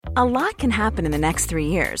A lot can happen in the next 3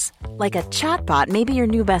 years. Like a chatbot may be your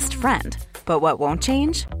new best friend. But what won't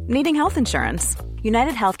change? Needing health insurance.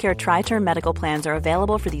 United Healthcare Tri-Term Medical Plans are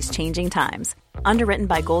available for these changing times. Underwritten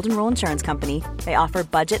by Golden Rule Insurance Company, they offer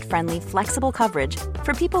budget-friendly, flexible coverage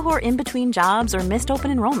for people who are in between jobs or missed open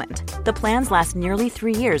enrollment. The plans last nearly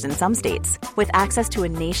 3 years in some states, with access to a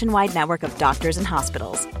nationwide network of doctors and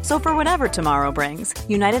hospitals. So for whatever tomorrow brings,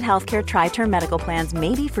 United Healthcare Tri-Term Medical Plans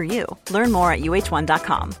may be for you. Learn more at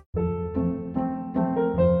uh1.com.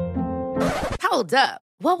 Hold up.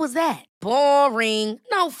 What was that? Boring.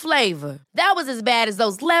 No flavor. That was as bad as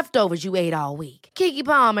those leftovers you ate all week. Keke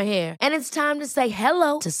Palmer here, and it's time to say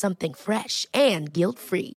hello to something fresh and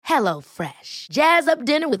guilt-free. Hello Fresh. Jazz up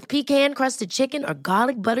dinner with pecan-crusted chicken or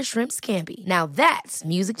garlic butter shrimp scampi. Now that's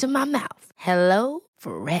music to my mouth. Hello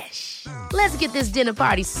Fresh. Let's get this dinner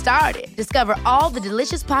party started. Discover all the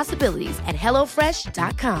delicious possibilities at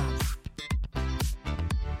hellofresh.com.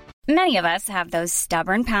 Many of us have those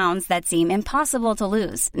stubborn pounds that seem impossible to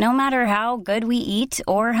lose, no matter how good we eat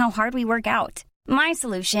or how hard we work out. My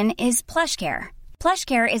solution is PlushCare.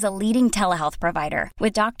 PlushCare is a leading telehealth provider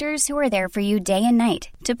with doctors who are there for you day and night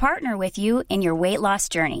to partner with you in your weight loss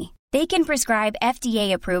journey. They can prescribe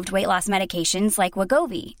FDA-approved weight loss medications like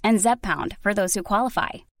Wegovy and Zepbound for those who qualify.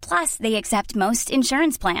 Plus, they accept most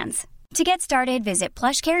insurance plans. To get started, visit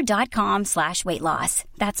plushcare.com/weightloss.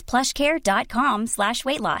 That's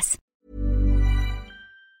plushcare.com/weightloss.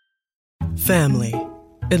 Family.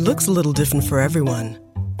 It looks a little different for everyone.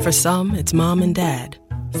 For some, it's mom and dad.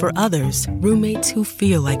 For others, roommates who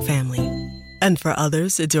feel like family. And for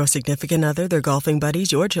others, it's your significant other, their golfing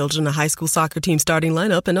buddies, your children, a high school soccer team starting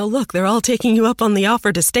lineup, and oh look, they're all taking you up on the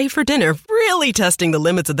offer to stay for dinner, really testing the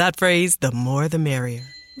limits of that phrase, the more the merrier.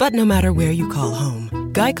 But no matter where you call home,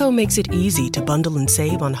 Geico makes it easy to bundle and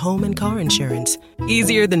save on home and car insurance.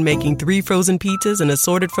 Easier than making 3 frozen pizzas and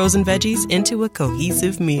assorted frozen veggies into a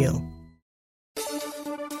cohesive meal.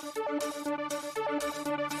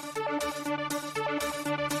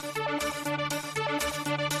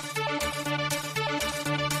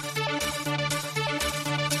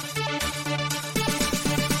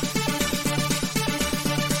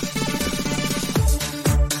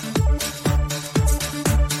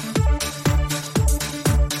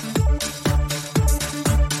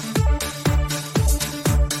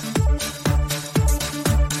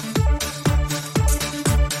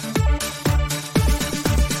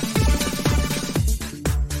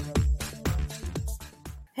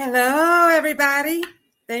 Hello, everybody.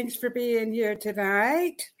 Thanks for being here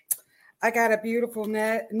tonight. I got a beautiful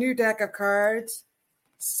new deck of cards,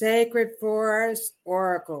 Sacred Forest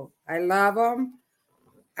Oracle. I love them.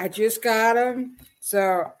 I just got them,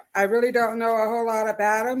 so I really don't know a whole lot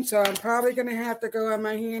about them, so I'm probably going to have to go on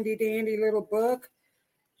my handy-dandy little book,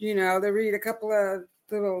 to read a couple of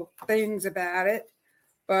little things about it,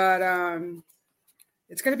 but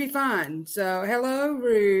it's going to be fun. So, hello,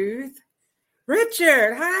 Ruth.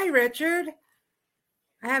 Richard. Hi, Richard.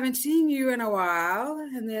 I haven't seen you in a while.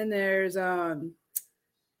 And then there's, let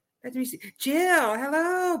me see. Jill.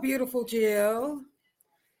 Hello, beautiful Jill.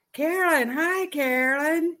 Carolyn. Hi,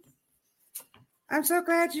 Carolyn. I'm so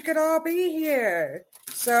glad you could all be here.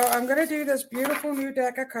 So I'm going to do this beautiful new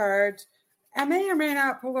deck of cards. I may or may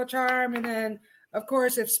not pull a charm. And then, of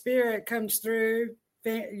course, if spirit comes through,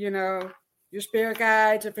 your spirit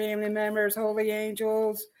guides or family members, holy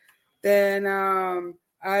angels, then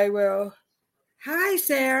I will, hi,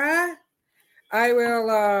 Sarah. I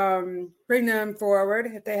will bring them forward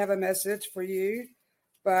if they have a message for you.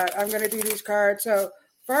 But I'm going to do these cards. So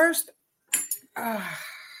first,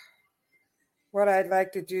 what I'd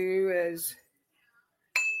like to do is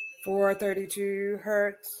 432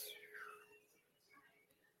 hertz.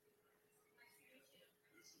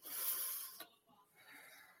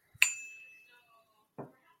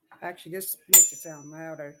 Actually, this makes it sound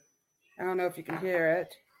louder. I don't know if you can hear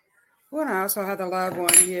it. Well, I also have the loud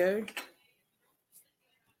one here.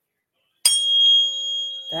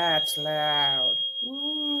 That's loud.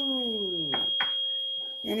 Ooh.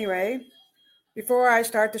 Anyway, before I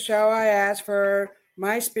start the show, I ask for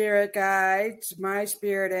my spirit guides, my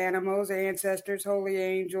spirit animals, ancestors, holy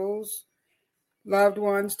angels, loved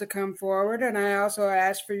ones to come forward. And I also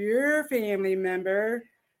ask for your family member,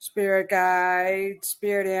 spirit guides,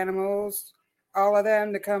 spirit animals, all of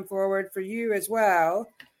them to come forward for you as well.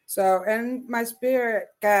 So, and my spirit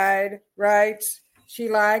guide writes, she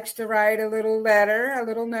likes to write a little letter, a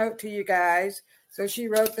little note to you guys. So she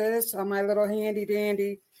wrote this on my little handy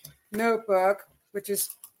dandy notebook, which is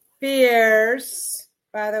fierce,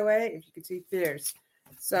 by the way, if you can see fierce.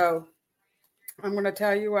 So I'm going to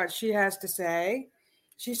tell you what she has to say.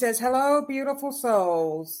 She says, hello, beautiful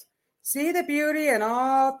souls. See the beauty in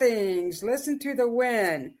all things. Listen to the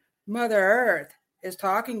wind. Mother Earth is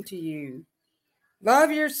talking to you.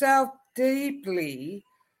 Love yourself deeply.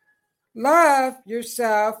 Love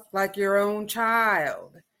yourself like your own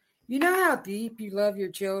child. You know how deep you love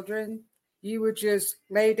your children? You would just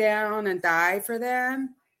lay down and die for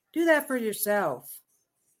them? Do that for yourself.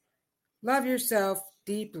 Love yourself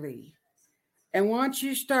deeply. And once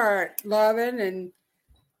you start loving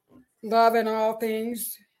all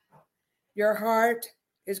things, your heart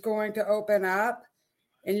is going to open up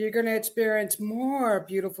and you're going to experience more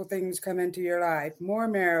beautiful things come into your life, more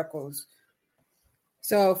miracles.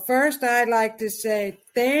 So first I'd like to say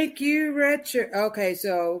thank you, Richard. Okay,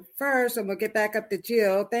 so first I'm going to get back up to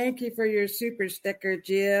Jill. Thank you for your super sticker,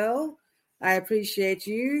 Jill. I appreciate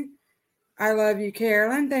you. I love you,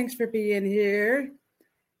 Carolyn. Thanks for being here.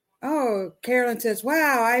 Oh, Carolyn says,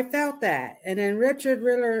 wow, I felt that. And then Richard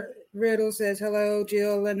Riddle says, hello,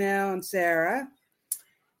 Jill, Linnell, and Sarah.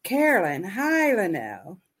 Carolyn, hi,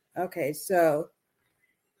 Linnell. Okay, so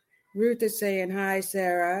Ruth is saying, hi,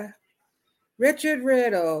 Sarah. Richard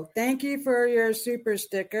Riddle, thank you for your super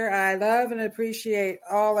sticker. I love and appreciate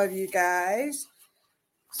all of you guys.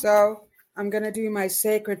 So I'm going to do my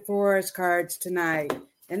Sacred Forest cards tonight.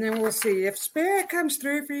 And then we'll see. If Spirit comes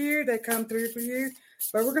through for you, they come through for you.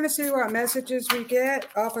 But we're going to see what messages we get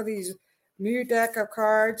off of these new deck of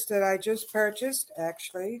cards that I just purchased,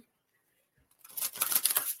 actually.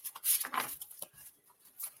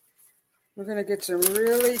 We're going to get some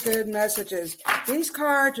really good messages. These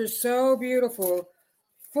cards are so beautiful,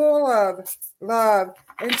 full of love.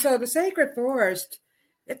 And so the Sacred Forest,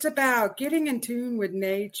 it's about getting in tune with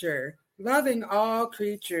nature, loving all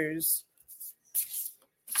creatures.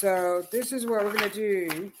 So this is what we're going to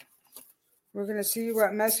do. We're going to see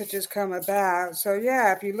what messages come about. So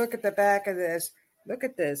yeah, if you look at the back of this, look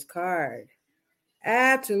at this card.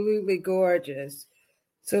 Absolutely gorgeous.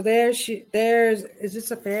 So is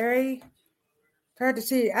this a fairy? Hard to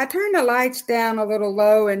see. I turned the lights down a little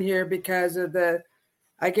low in here because of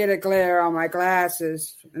I get a glare on my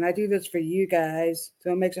glasses, and I do this for you guys,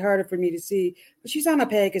 so it makes it harder for me to see. But she's on a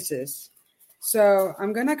Pegasus. So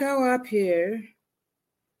I'm going to go up here,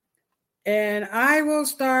 and I will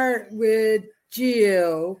start with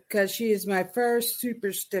Jill because she is my first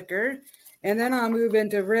super sticker, and then I'll move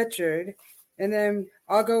into Richard, and then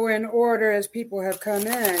I'll go in order as people have come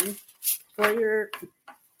in for your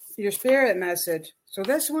spirit message. So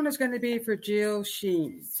this one is going to be for Jill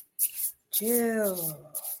Sheen. Jill.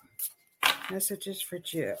 Messages for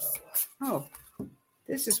Jill. Oh,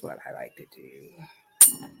 this is what I like to do.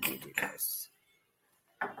 Let me do this.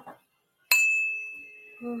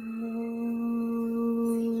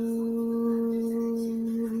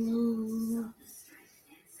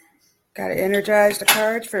 Got to energize the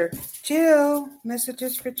cards for Jill.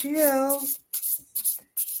 Messages for Jill.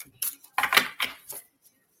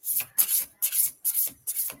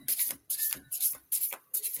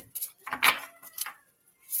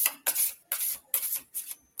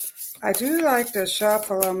 I do like to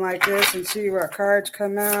shuffle them like this and see what cards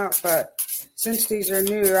come out, but since these are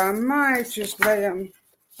new, I might just lay them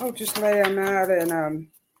out and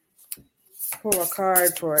pull a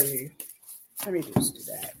card for you. Let me just do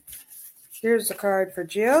that. Here's the card for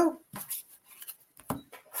Jill.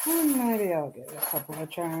 And maybe I'll get a couple of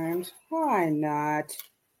charms. Why not?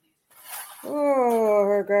 Oh,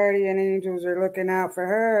 her guardian angels are looking out for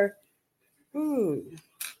her. Ooh.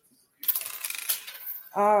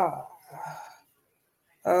 Ah.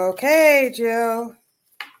 Okay, Jill.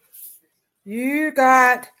 You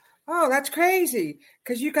got, that's crazy,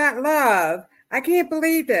 because you got love. I can't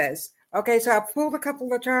believe this. Okay, so I pulled a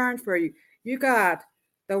couple of charms for you. You got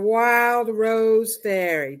the Wild Rose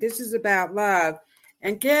Fairy. This is about love.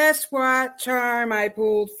 And guess what charm I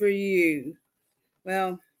pulled for you?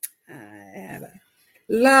 Well, I have a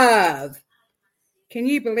love. Can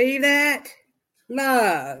you believe that?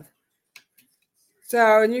 Love.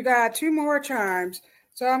 So, and you got two more charms.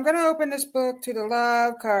 So I'm going to open this book to the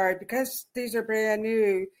love card because these are brand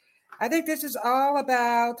new. I think this is all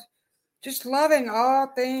about just loving all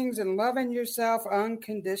things and loving yourself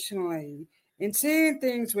unconditionally and seeing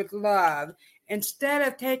things with love. Instead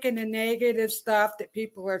of taking the negative stuff that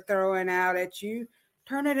people are throwing out at you,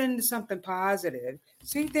 turn it into something positive.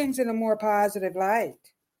 See things in a more positive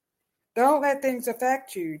light. Don't let things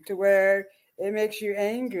affect you to where it makes you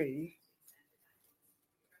angry.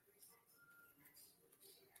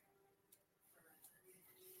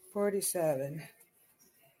 $47.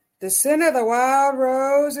 The scent of the wild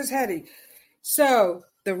rose is heady. So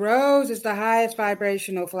the rose is the highest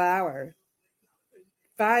vibrational flower.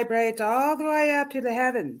 vibrates all the way up to the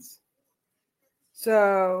heavens.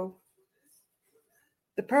 So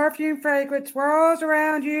the perfume fragrance swirls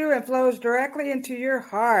around you and flows directly into your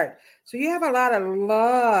heart. So you have a lot of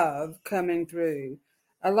love coming through,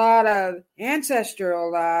 a lot of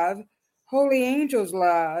ancestral love, holy angels'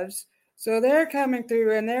 loves. So they're coming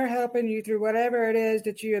through and they're helping you through whatever it is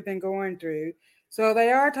that you have been going through. So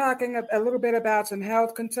they are talking a little bit about some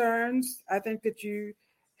health concerns, I think, that you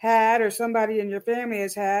had or somebody in your family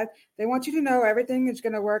has had. They want you to know everything is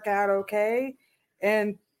going to work out okay,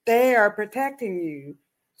 and they are protecting you.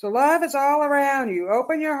 So love is all around you.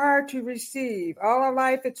 Open your heart to receive. All of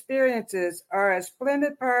life experiences are a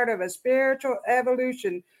splendid part of a spiritual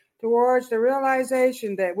evolution towards the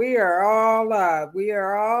realization that we are all love. We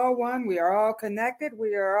are all one. We are all connected.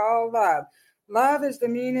 We are all love. Love is the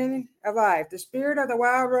meaning of life. The spirit of the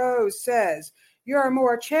wild rose says, you are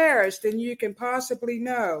more cherished than you can possibly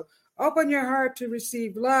know. Open your heart to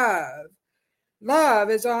receive love. Love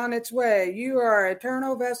is on its way. You are an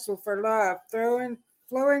eternal vessel for love, flowing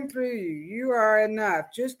through you. You are enough,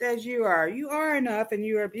 just as you are. You are enough and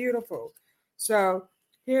you are beautiful. So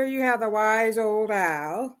here you have the wise old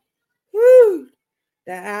owl. Woo!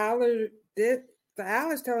 The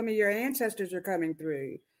owl is telling me your ancestors are coming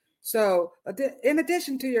through. So in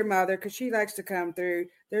addition to your mother, because she likes to come through,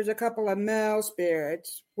 there's a couple of male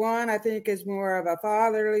spirits. One, I think, is more of a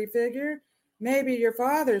fatherly figure. Maybe your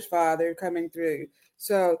father's father coming through.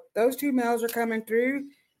 So those two males are coming through.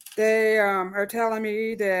 They are telling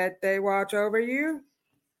me that they watch over you.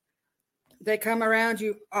 They come around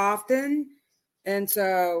you often. And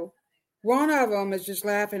so one of them is just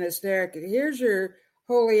laughing hysterically. Here's your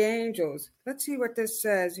holy angels. Let's see what this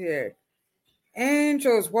says here.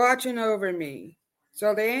 Angels watching over me.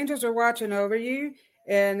 So the angels are watching over you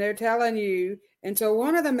and they're telling you. And so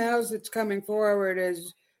one of the males that's coming forward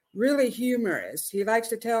is really humorous. He likes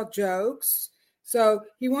to tell jokes. So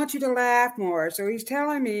he wants you to laugh more. So he's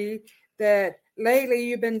telling me that lately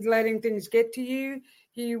you've been letting things get to you.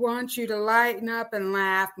 He wants you to lighten up and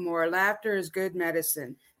laugh more. Laughter is good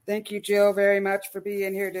medicine. Thank you, Jill, very much for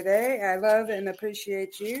being here today. I love and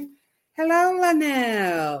appreciate you. Hello,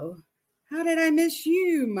 Linnell. How did I miss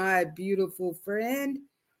you, my beautiful friend?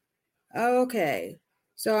 Okay,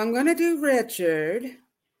 so I'm going to do Richard.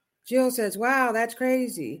 Jill says, wow, that's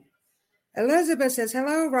crazy. Elizabeth says,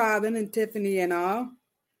 hello, Robin and Tiffany and all.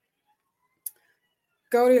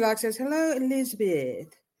 Goldilocks says, hello,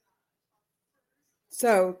 Elizabeth.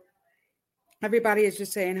 So everybody is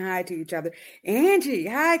just saying hi to each other. Angie,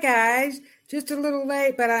 hi, guys. Just a little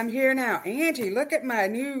late, but I'm here now. Angie, look at my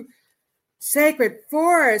new Sacred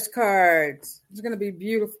Forest cards. It's going to be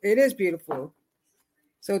beautiful. It is beautiful.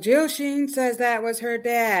 So Jill Sheen says that was her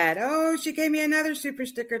dad. Oh, she gave me another super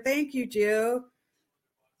sticker. Thank you, Jill.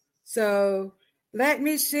 So let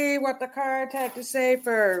me see what the cards had to say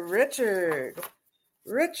for Richard.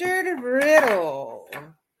 Richard Riddle.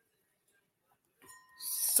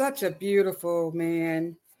 Such a beautiful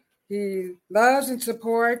man. He loves and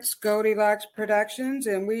supports Goldilocks Productions,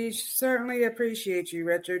 and we certainly appreciate you,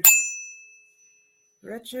 Richard.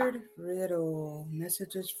 Richard Riddle.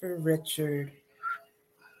 Messages for Richard.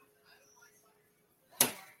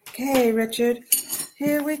 Okay, Richard.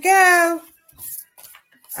 Here we go.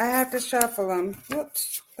 I have to shuffle them.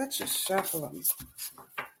 Whoops. Let's just shuffle them.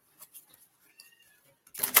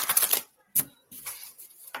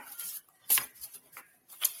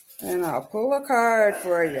 And I'll pull a card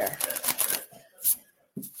for you.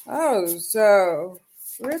 Oh, so,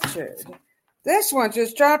 Richard. This one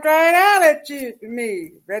just jumped right out at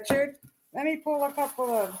me, Richard. Let me pull a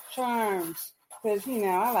couple of charms. Because,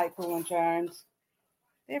 I like pulling charms.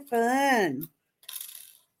 They're fun.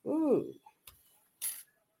 Ooh.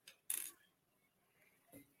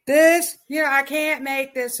 This, I can't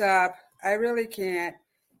make this up. I really can't,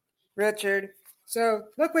 Richard. So,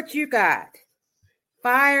 look what you got.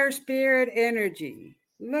 Fire spirit energy.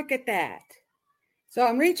 Look at that. So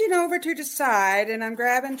I'm reaching over to the side and I'm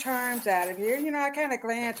grabbing charms out of here. I kind of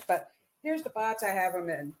glance, but here's the box I have them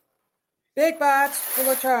in. Big box full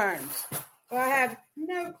of charms. So I have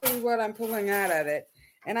no clue what I'm pulling out of it.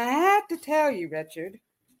 And I have to tell you, Richard,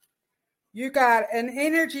 you got an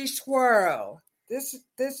energy swirl. This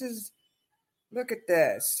is, look at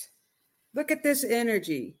this. Look at this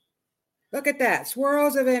energy. Look at that,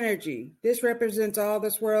 swirls of energy. This represents all the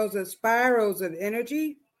swirls of spirals of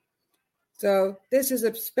energy. So this is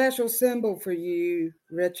a special symbol for you,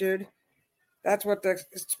 Richard. That's what the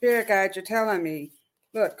spirit guides are telling me.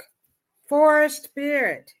 Look, forest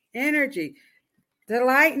spirit, energy. The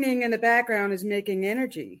lightning in the background is making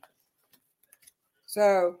energy.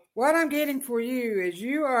 So what I'm getting for you is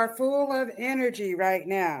you are full of energy right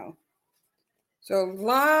now. So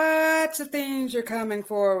lots of things are coming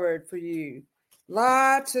forward for you.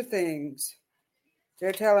 Lots of things.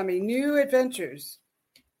 They're telling me new adventures.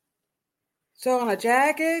 So on a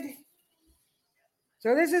jacket,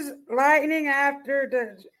 so this is lightning after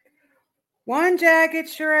the one jagged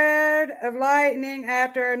shred of lightning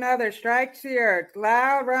after another strikes the earth,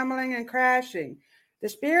 loud rumbling and crashing. The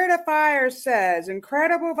spirit of fire says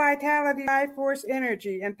incredible vitality, life force,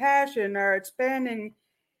 energy, and passion are expanding.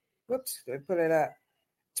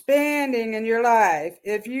 Expanding in your life.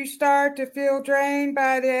 If you start to feel drained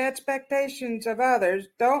by the expectations of others,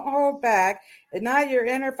 don't hold back. Ignite your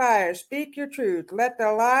inner fire. Speak your truth. Let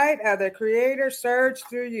the light of the Creator surge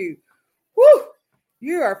through you. Woo!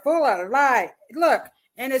 You are full of light. Look,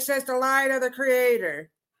 and it says the light of the Creator.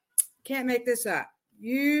 Can't make this up.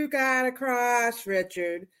 You got a cross,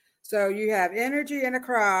 Richard. So you have energy and a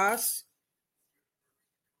cross.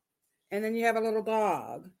 And then you have a little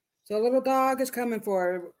dog. So a little dog is coming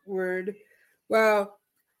forward. Well,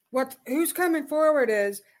 who's coming forward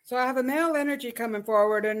is, so I have a male energy coming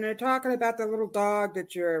forward, and they're talking about the little dog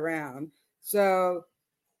that you're around. So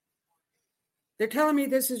they're telling me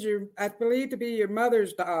this is I believe to be your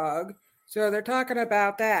mother's dog. So they're talking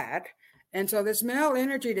about that. And so this male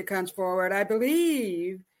energy that comes forward, I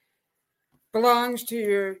believe, belongs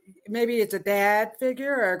to maybe it's a dad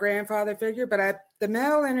figure or a grandfather figure, but the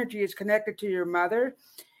male energy is connected to your mother.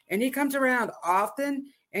 And he comes around often,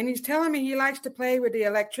 and he's telling me he likes to play with the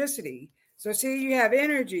electricity. So see, you have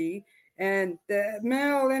energy, and the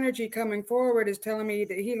male energy coming forward is telling me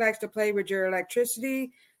that he likes to play with your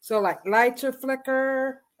electricity. So like lights will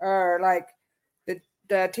flicker, or like the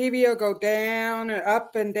TV will go down or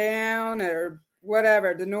up and down or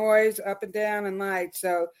whatever, the noise up and down and lights.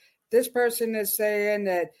 So this person is saying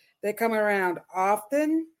that they come around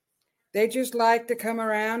often. They just like to come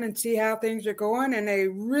around and see how things are going, and they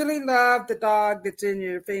really love the dog that's in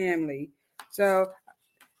your family. So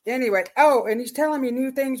anyway, and he's telling me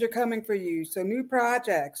new things are coming for you, so new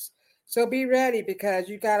projects. So be ready because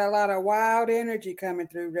you got a lot of wild energy coming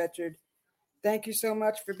through, Richard. Thank you so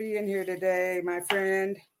much for being here today, my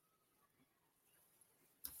friend.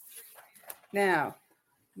 Now,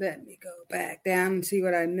 let me go back down and see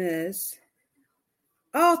what I missed.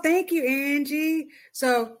 Oh, thank you, Angie.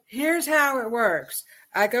 So here's how it works.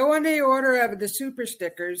 I go in the order of the super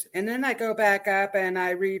stickers, and then I go back up and I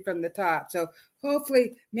read from the top. So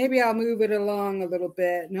hopefully, maybe I'll move it along a little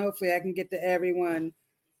bit, and hopefully I can get to everyone.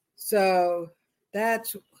 So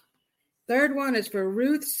that's third one is for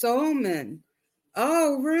Ruth Solman.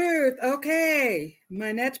 Oh, Ruth. Okay.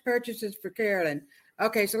 My next purchase is for Carolyn.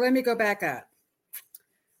 Okay, so let me go back up.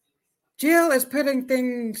 Jill is putting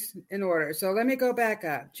things in order. So let me go back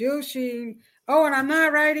up. Jill Sheen. Oh, and I'm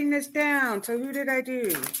not writing this down. So who did I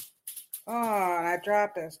do? Oh, I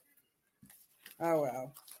dropped this. Oh,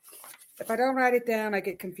 well. If I don't write it down, I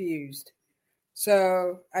get confused.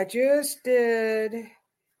 So I just did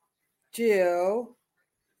Jill,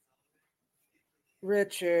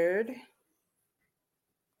 Richard,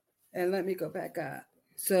 and let me go back up.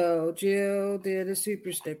 So Jill did a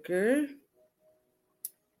super sticker.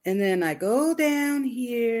 And then I go down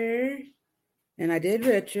here, and I did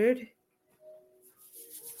Richard.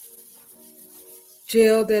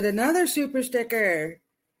 Jill did another super sticker.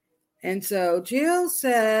 And so Jill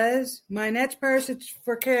says, my next person's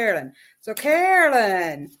for Carolyn. So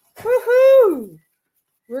Carolyn, woohoo!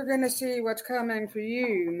 We're going to see what's coming for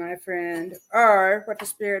you, my friend, or what the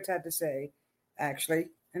spirits had to say, actually.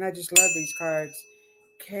 And I just love these cards.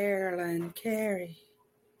 Carolyn, Carrie.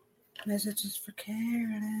 Messages for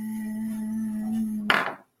Carolyn.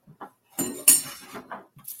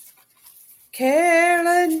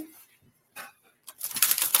 Carolyn.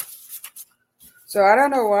 So I don't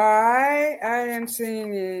know why I am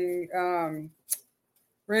singing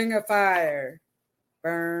Ring of Fire.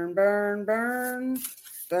 Burn, burn, burn.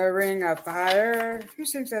 The Ring of Fire. Who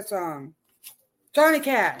sings that song? Johnny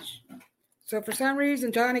Cash. So for some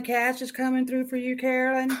reason, Johnny Cash is coming through for you,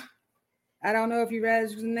 Carolyn. I don't know if you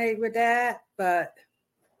resonate with that, but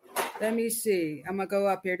let me see. I'm going to go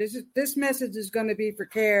up here. This message is going to be for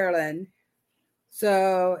Carolyn.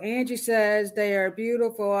 So Angie says, they are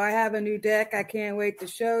beautiful. I have a new deck. I can't wait to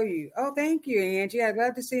show you. Oh, thank you, Angie. I'd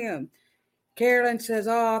love to see them. Carolyn says,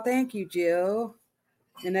 oh, thank you, Jill.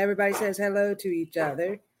 And everybody says hello to each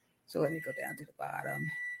other. So let me go down to the bottom.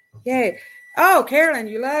 Yay. Oh, Carolyn,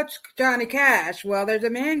 you love Johnny Cash. Well, there's a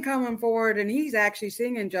man coming forward, and he's actually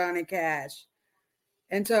singing Johnny Cash.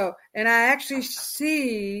 And I actually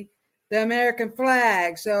see the American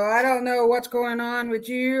flag. So I don't know what's going on with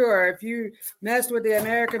you, or if you messed with the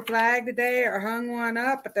American flag today or hung one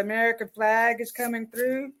up, but the American flag is coming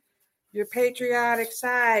through. Your patriotic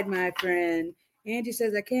side, my friend. Angie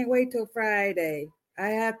says, I can't wait till Friday. I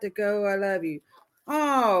have to go. I love you.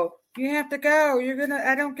 Oh, you have to go.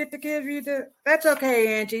 I don't get to give you that's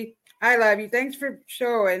okay, Angie. I love you. Thanks for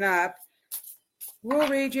showing up. We'll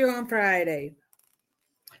read you on Friday.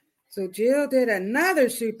 So Jill did another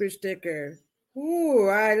super sticker. Ooh,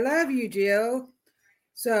 I love you, Jill.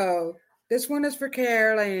 So this one is for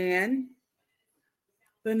Carol Ann.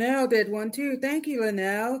 Linnell did one too. Thank you,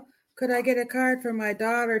 Linnell. Could I get a card for my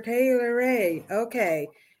daughter, Taylor Ray? Okay.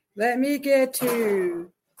 Let me get to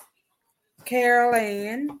Carol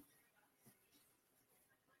Ann.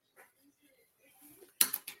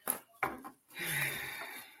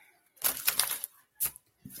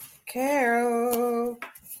 Carol.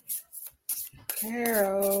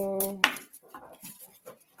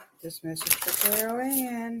 This message for Carol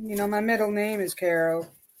Ann. You know, my middle name is Carol.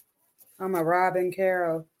 I'm a Robin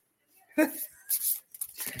Carol.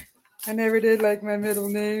 I never did like my middle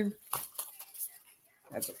name.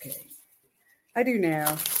 That's okay. I do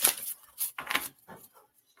now.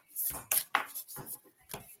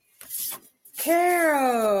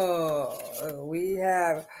 Carol. We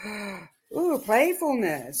have,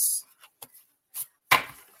 playfulness.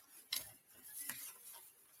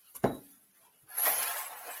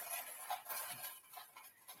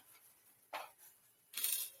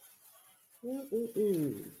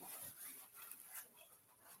 Ooh.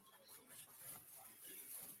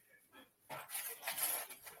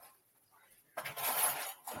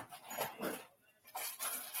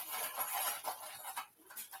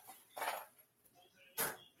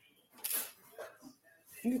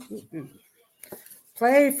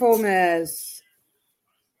 Playfulness.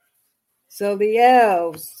 So the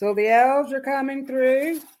elves are coming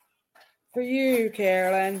through for you,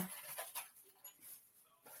 Carolyn.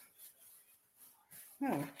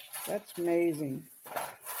 Oh, that's amazing.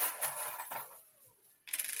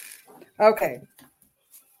 Okay.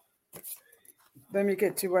 Let me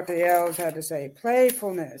get to what the elves had to say.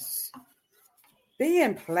 Playfulness.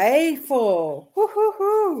 Being playful.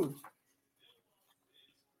 Woo-hoo-hoo.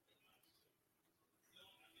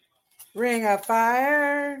 Ring of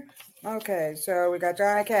Fire. Okay, so we got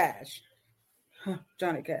Johnny Cash.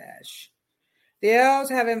 Johnny Cash. The elves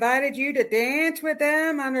have invited you to dance with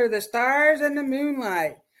them under the stars and the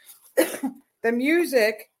moonlight. The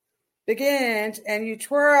music begins and you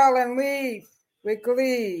twirl and leap with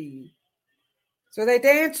glee. So they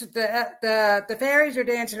dance, the fairies are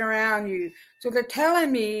dancing around you. So they're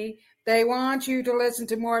telling me they want you to listen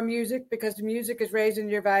to more music because the music is raising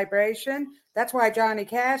your vibration. That's why Johnny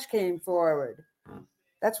Cash came forward.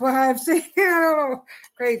 That's why I'm singing, I don't know,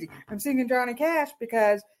 crazy. I'm singing Johnny Cash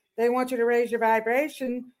because they want you to raise your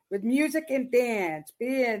vibration with music and dance.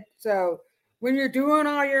 So when you're doing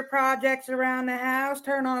all your projects around the house,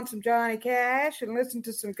 turn on some Johnny Cash and listen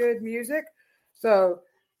to some good music. So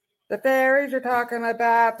the fairies are talking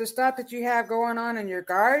about the stuff that you have going on in your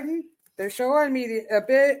garden. They're showing me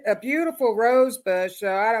a beautiful rose bush.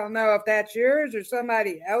 So I don't know if that's yours or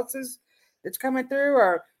somebody else's that's coming through,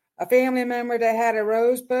 or a family member that had a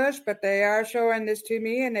rose bush, but they are showing this to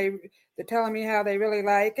me and they're telling me how they really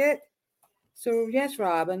like it. So yes,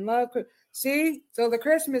 Robin, love. See, so the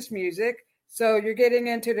Christmas music. So you're getting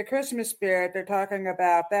into the Christmas spirit. They're talking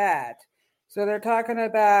about that. So they're talking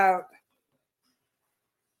about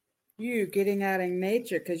you getting out in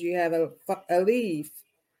nature because you have a leaf.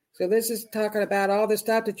 So this is talking about all the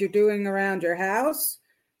stuff that you're doing around your house.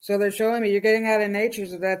 So they're showing me you're getting out in nature,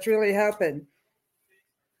 so that's really helping.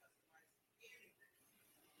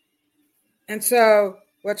 And so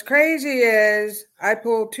what's crazy is I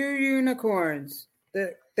pulled 2 unicorns.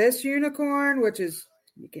 This unicorn, which is,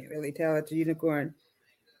 you can't really tell it's a unicorn.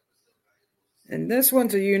 And this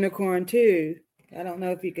one's a unicorn too. I don't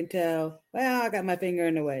know if you can tell. Well, I got my finger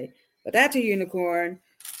in the way. But that's a unicorn.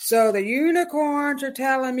 So the unicorns are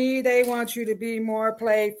telling me they want you to be more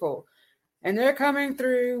playful. And they're coming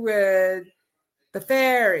through with the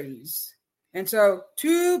fairies. And so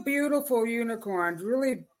 2 beautiful unicorns,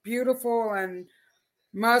 really beautiful and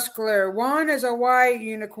muscular. One is a white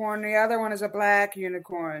unicorn. The other one is a black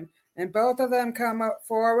unicorn. And both of them come up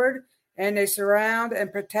forward and they surround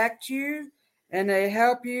and protect you. And they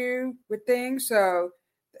help you with things. So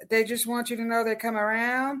they just want you to know they come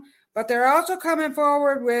around. But they're also coming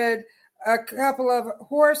forward with a couple of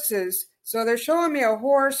horses. So they're showing me a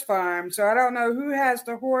horse farm. So I don't know who has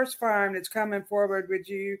the horse farm that's coming forward with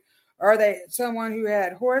you. Are they someone who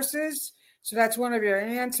had horses? So that's one of your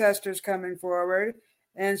ancestors coming forward.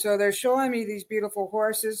 And so they're showing me these beautiful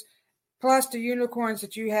horses, plus the unicorns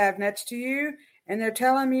that you have next to you. And they're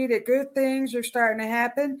telling me that good things are starting to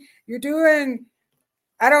happen. You're doing,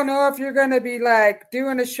 I don't know if you're going to be like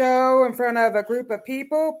doing a show in front of a group of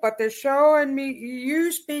people, but they're showing me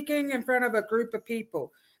you speaking in front of a group of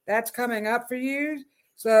people. That's coming up for you.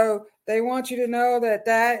 So they want you to know that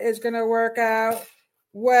that is going to work out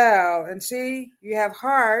well. And see, you have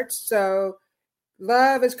hearts, so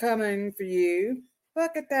love is coming for you.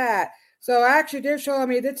 Look at that. So actually, they're showing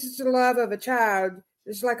me this is the love of a child.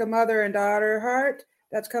 It's like a mother and daughter heart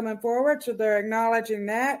that's coming forward. So they're acknowledging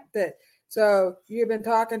that. So you've been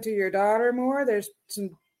talking to your daughter more. There's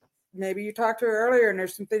some, maybe you talked to her earlier and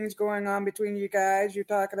there's some things going on between you guys you're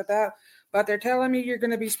talking about. But they're telling me you're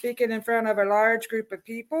going to be speaking in front of a large group of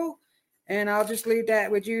people. And I'll just leave that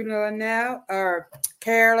with you, Linnell, or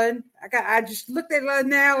Carolyn. I just looked at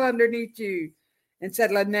Linnell underneath you and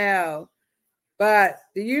said Linnell. But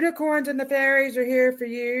the unicorns and the fairies are here for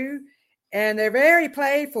you. And they're very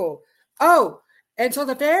playful. Oh, and so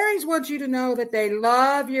the fairies want you to know that they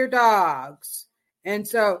love your dogs. And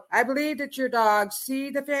so I believe that your dogs see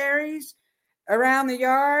the fairies around the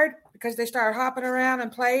yard because they start hopping around and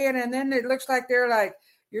playing. And then it looks like they're like,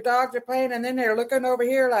 your dogs are playing. And then they're looking over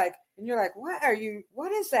here like, and you're like, what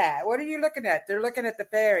is that? What are you looking at? They're looking at the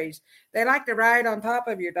fairies. They like to ride on top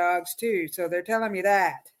of your dogs too. So they're telling me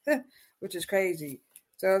that, which is crazy.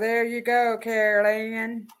 So there you go,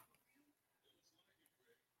 Carolyn.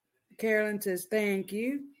 Carolyn says, thank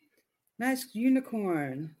you. Nice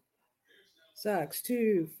unicorn. Socks,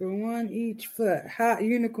 too, for one each foot. Hot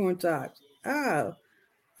unicorn socks. Oh,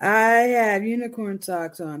 I have unicorn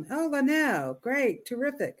socks on. Oh, Linnell. Great.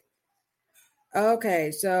 Terrific.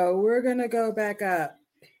 Okay, so we're going to go back up.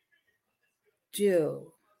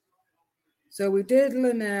 Jill. So we did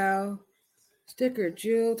Linnell. Sticker,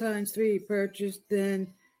 Jill times 3 purchased,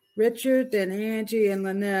 then Richard, then Angie, and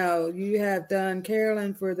Linnell. You have done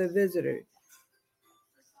Carolyn for the visitor.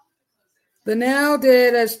 Linnell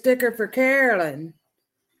did a sticker for Carolyn.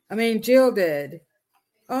 Jill did.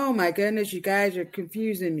 Oh my goodness, you guys are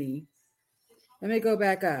confusing me. Let me go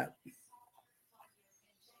back up.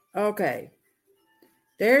 Okay.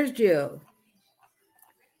 There's Jill.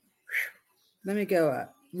 Let me go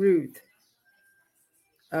up. Ruth.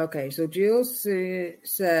 Okay, so Jill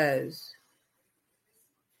says,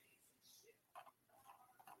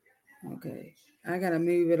 okay, I got to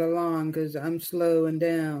move it along because I'm slowing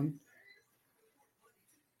down.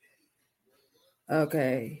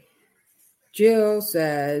 Okay. Jill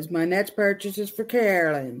says, my next purchase is for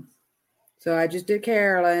Carolyn. So I just did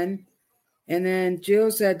Carolyn. And then Jill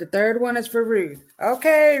said the third one is for Ruth.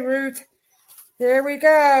 Okay, Ruth. Here we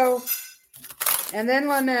go. And then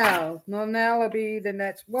Linnell. Linnell will be the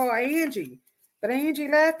next. Well, Angie. But Angie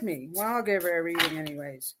left me. Well, I'll give her a reading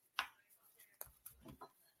anyways.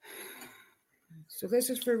 So this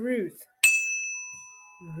is for Ruth.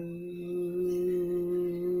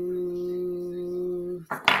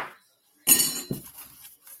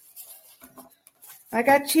 I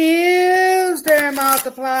got chills. They're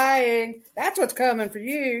multiplying. That's what's coming for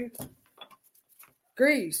you.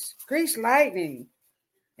 Grease lightning.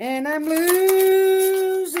 And I'm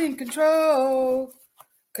losing control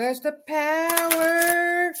because the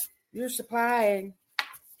power you're supplying,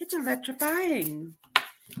 it's electrifying.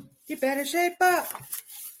 You better shape up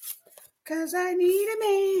because I need a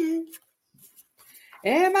man.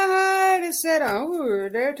 And my heart is set on, ooh,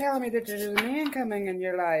 they're telling me that there's a man coming in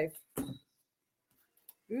your life.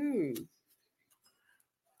 Ooh.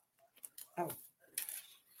 Oh.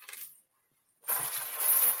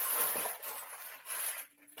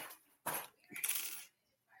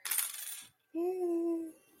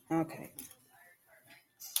 Okay.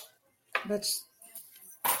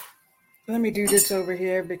 Let me do this over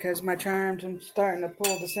here because my charms, I'm starting to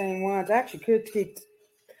pull the same ones. I actually could keep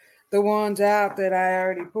the ones out that I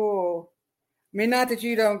already pulled. Not that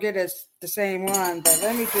you don't get the same one, but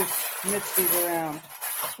let me just mix these around.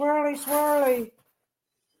 Swirly, swirly.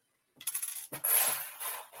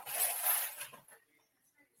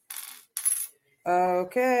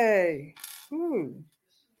 Okay. Ooh.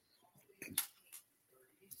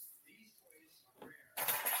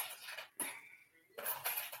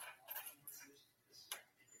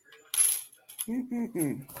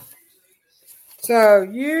 So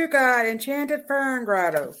you got Enchanted Fern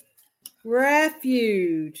Grotto.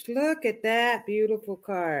 Refuge. Look at that beautiful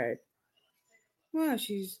card. Well,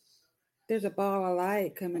 there's a ball of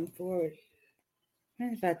light coming forward.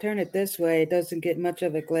 And if I turn it this way, it doesn't get much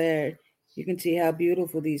of a glare. You can see how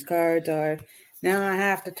beautiful these cards are. Now I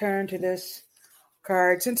have to turn to this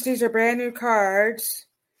card. Since these are brand new cards,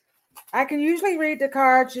 I can usually read the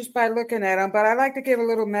cards just by looking at them, but I like to give a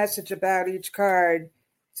little message about each card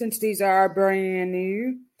since these are brand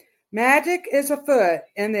new. Magic is afoot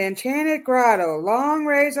in the enchanted grotto. Long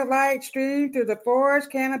rays of light stream through the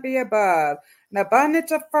forest canopy above. An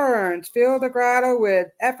abundance of ferns fill the grotto with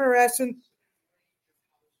effervescent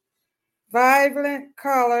vibrant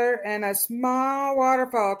color, and a small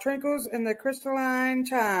waterfall trickles in the crystalline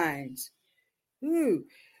chimes. Ooh,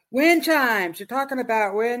 wind chimes. You're talking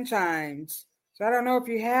about wind chimes. So I don't know if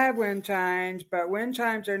you have wind chimes, but wind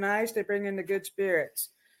chimes are nice. They bring in the good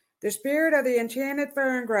spirits. The spirit of the enchanted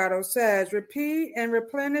fern grotto says, repeat and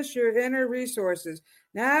replenish your inner resources.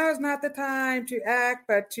 Now is not the time to act,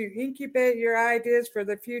 but to incubate your ideas for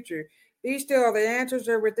the future. Be still. The answers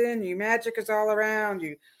are within you. Magic is all around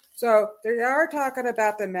you. So they are talking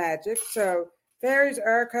about the magic. So fairies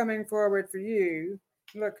are coming forward for you.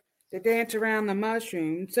 Look, they dance around the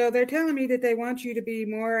mushroom. So they're telling me that they want you to be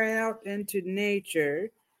more out into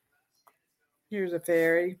nature. Here's a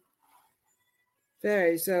fairy.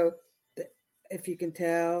 Fairy. So if you can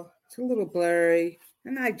tell, it's a little blurry.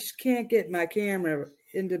 And I just can't get my camera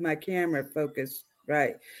into my camera focus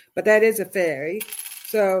right. But that is a fairy.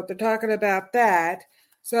 So they're talking about that.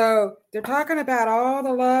 So they're talking about all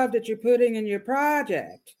the love that you're putting in your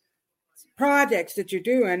projects that you're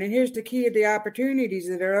doing. And here's the key of the opportunities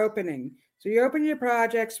that are opening. So you open your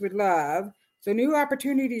projects with love. So new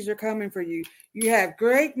opportunities are coming for you. You have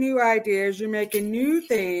great new ideas. You're making new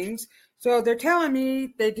things. So they're telling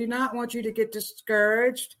me they do not want you to get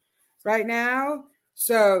discouraged right now.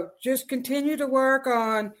 So just continue to work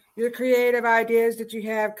on your creative ideas that you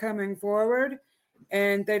have coming forward.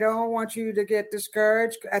 And they don't want you to get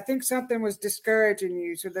discouraged. I think something was discouraging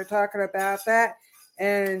you. So they're talking about that.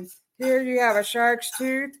 And here you have a shark's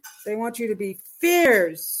tooth. They want you to be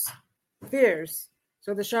fierce.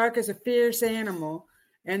 So the shark is a fierce animal.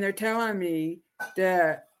 And they're telling me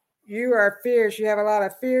that you are fierce. You have a lot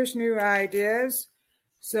of fierce new ideas.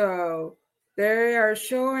 So they are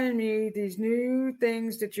showing me these new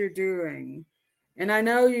things that you're doing. And I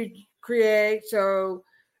know you create. So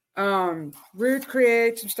Ruth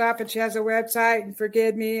creates some stuff, and she has a website, and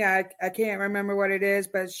forgive me, I can't remember what it is,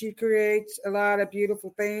 but she creates a lot of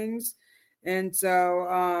beautiful things. And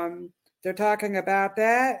so they're talking about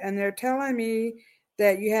that, and they're telling me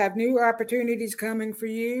that you have new opportunities coming for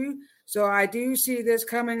you. So I do see this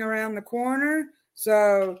coming around the corner.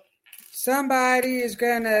 So somebody is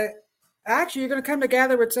you're going to come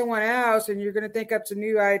together with someone else, and you're going to think up some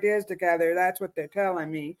new ideas together. That's what they're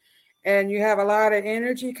telling me. And you have a lot of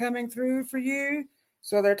energy coming through for you.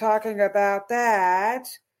 So they're talking about that.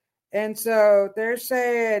 And so they're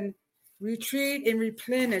saying retreat and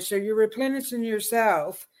replenish. So you're replenishing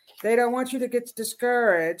yourself. They don't want you to get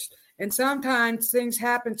discouraged. And sometimes things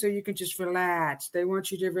happen so you can just relax. They want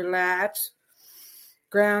you to relax,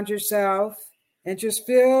 ground yourself, and just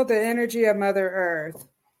feel the energy of Mother Earth.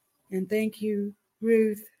 And thank you,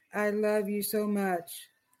 Ruth. I love you so much.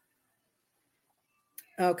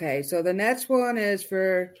 Okay, so the next one is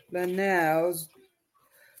for Linnell's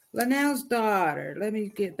daughter. Let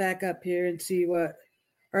me get back up here and see what,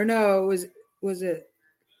 or no, was it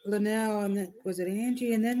Linnell and then, was it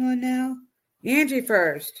Angie and then Linnell? Angie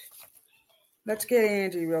first. Let's get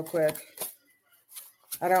Angie real quick.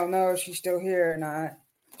 I don't know if she's still here or not.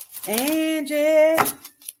 Angie!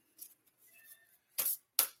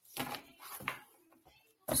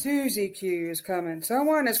 Susie Q is coming.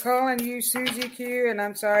 Someone is calling you Susie Q, and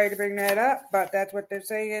I'm sorry to bring that up, but that's what they're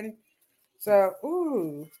saying. So,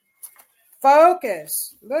 ooh.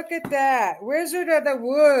 Focus. Look at that. Wizard of the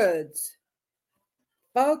Woods.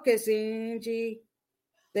 Focus, Angie.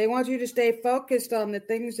 They want you to stay focused on the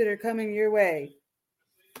things that are coming your way.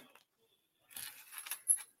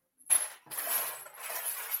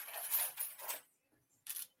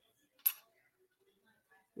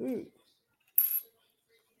 Ooh.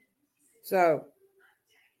 So,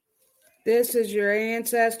 this is your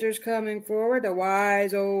ancestors coming forward, the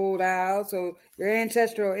wise old owl. So, your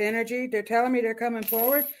ancestral energy, they're telling me they're coming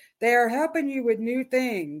forward. They are helping you with new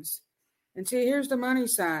things. And see, here's the money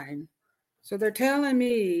sign. So, they're telling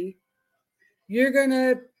me you're going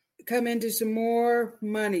to come into some more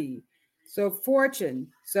money. So, fortune.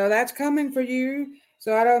 So, that's coming for you.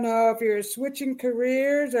 So, I don't know if you're switching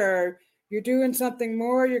careers or you're doing something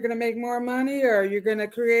more, you're going to make more money, or you're going to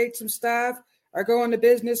create some stuff or go into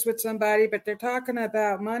business with somebody, but they're talking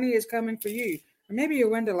about money is coming for you. Or maybe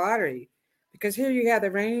you'll win the lottery, because here you have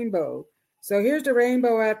the rainbow. So here's the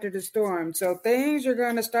rainbow after the storm. So things are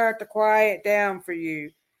going to start to quiet down for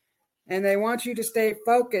you, and they want you to stay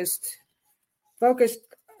focused.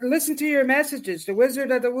 Listen to your messages, the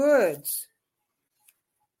Wizard of the Woods.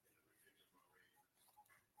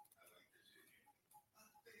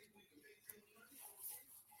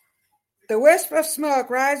 The wisp of smoke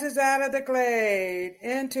rises out of the glade.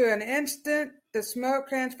 Into an instant, the smoke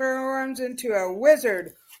transforms into a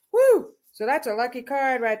wizard. Woo! So that's a lucky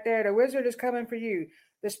card right there. The wizard is coming for you.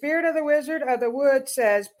 The spirit of the wizard of the wood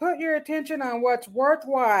says, put your attention on what's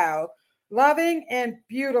worthwhile, loving, and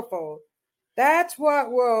beautiful. That's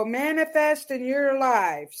what will manifest in your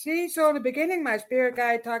life. See, so in the beginning, my spirit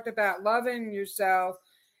guide talked about loving yourself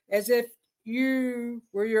as if you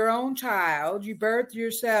were your own child. You birthed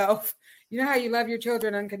yourself. You know how you love your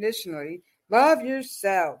children unconditionally. Love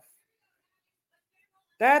yourself.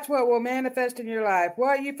 That's what will manifest in your life.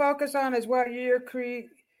 What you focus on is what you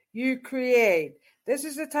create. This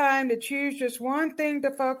is the time to choose just one thing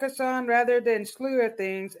to focus on rather than slew of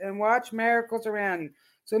things and watch miracles around you.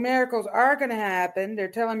 So miracles are going to happen. They're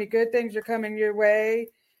telling me good things are coming your way.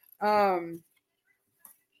 I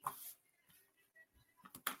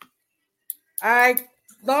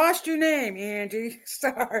lost your name, Angie.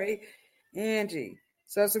 Sorry, Angie.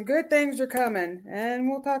 So some good things are coming, and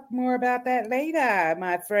we'll talk more about that later,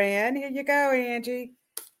 my friend. Here you go, Angie.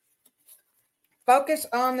 Focus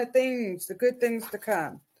on the things, the good things to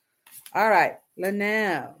come. All right,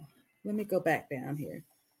 now, let me go back down here.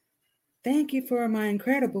 Thank you for my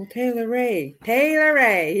incredible Taylor Ray. Taylor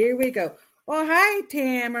Ray, here we go. Oh, hi,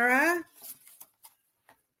 Tamara.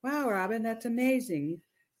 Wow, Robin, that's amazing.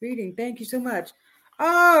 Reading, thank you so much.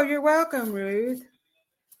 Oh, you're welcome, Ruth.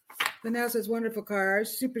 Linnell says, wonderful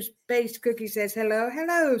cars. Super Space Cookie says, hello.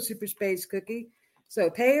 Hello, Super Space Cookie. So,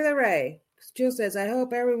 Taylor Ray. Jill says, I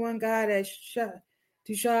hope everyone got to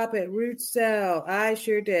shop at Ruth's sale. I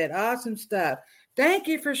sure did. Awesome stuff. Thank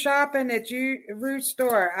you for shopping at Ruth's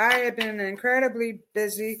store. I have been incredibly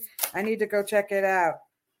busy. I need to go check it out.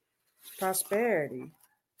 Prosperity.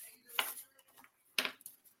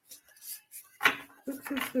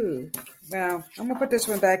 Well, I'm going to put this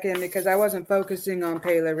one back in because I wasn't focusing on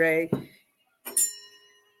Taylor Ray.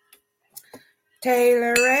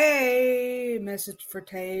 Taylor Ray. Message for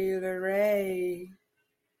Taylor Ray.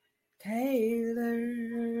 Taylor.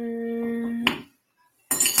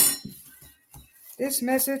 This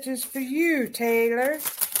message is for you, Taylor.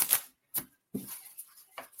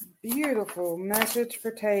 Beautiful message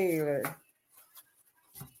for Taylor.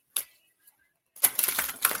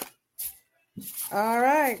 All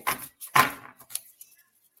right.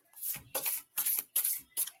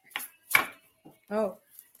 Oh.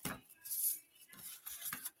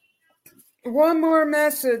 One more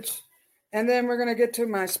message, and then we're going to get to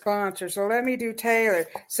my sponsor. So let me do Taylor.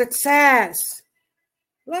 Success.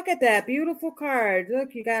 Look at that beautiful card.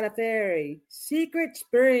 Look, you got a fairy. Secret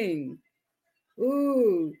spring.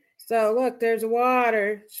 Ooh. So look, there's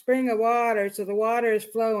water, spring of water. So the water is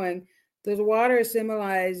flowing. The water is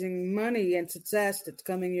symbolizing money and success that's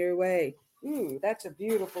coming your way. Ooh, that's a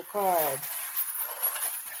beautiful card.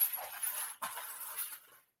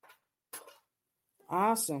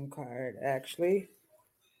 Awesome card, actually.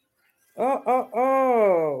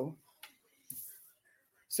 Oh.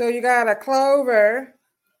 So you got a clover.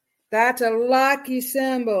 That's a lucky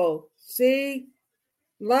symbol. See?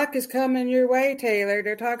 Luck is coming your way, Taylor.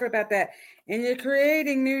 They're talking about that. And you're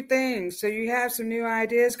creating new things. So you have some new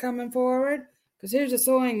ideas coming forward. Because here's a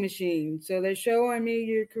sewing machine. So they're showing me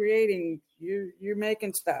you're creating, you're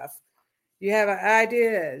making stuff. You have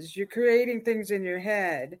ideas. You're creating things in your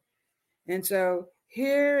head. And so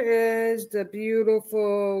here is the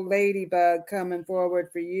beautiful ladybug coming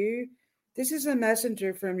forward for you. This is a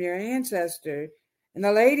messenger from your ancestor. And the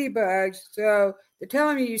ladybugs, so they're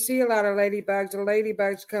telling me you see a lot of ladybugs. The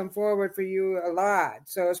ladybugs come forward for you a lot.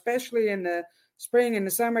 So especially in the spring and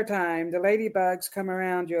the summertime, the ladybugs come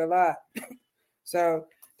around you a lot. So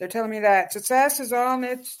they're telling me that success is on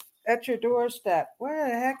its at your doorstep. What the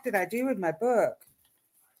heck did I do with my book?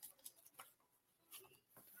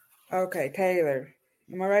 Okay, Taylor.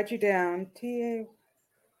 I'm going to write you down. T-A.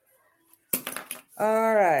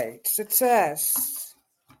 All right, success.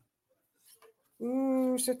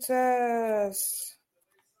 Ooh, success.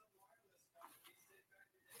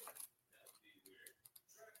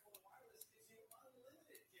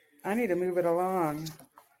 I need to move it along.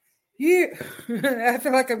 I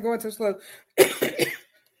feel like I'm going too slow.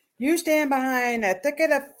 You stand behind a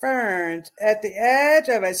thicket of ferns at the edge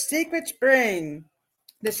of a secret spring.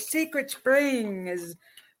 The secret spring is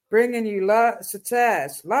bringing you love,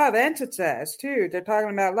 success, love and success too. They're talking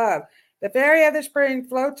about love. The fairy of the spring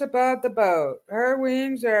floats above the boat. Her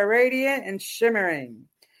wings are radiant and shimmering.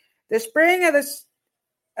 The spring of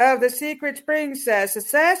the secret spring says,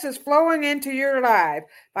 success is flowing into your life.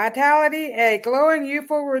 Vitality, a glowing,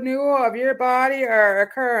 youthful renewal of your body are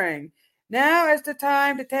occurring. Now is the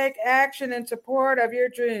time to take action in support of your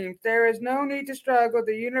dreams. There is no need to struggle.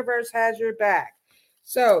 The universe has your back.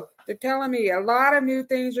 So they're telling me a lot of new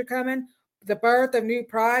things are coming, the birth of new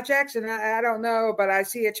projects. And I don't know, but I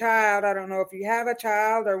see a child. I don't know if you have a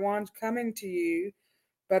child or one's coming to you,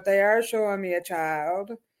 but they are showing me a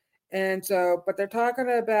child. And so, but they're talking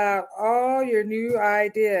about all your new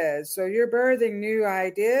ideas. So you're birthing new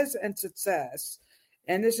ideas and success.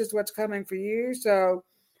 And this is what's coming for you. So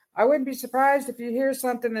I wouldn't be surprised if you hear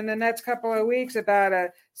something in the next couple of weeks about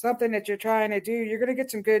something that you're trying to do. You're going to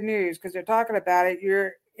get some good news because they're talking about it.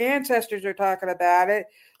 Your ancestors are talking about it.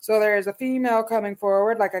 So there is a female coming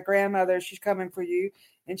forward, like a grandmother. She's coming for you.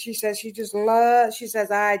 And she says,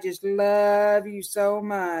 I just love you so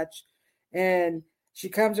much. And she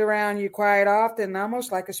comes around you quite often,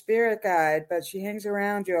 almost like a spirit guide, but she hangs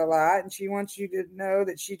around you a lot. And she wants you to know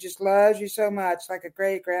that she just loves you so much, like a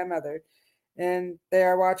great grandmother. And they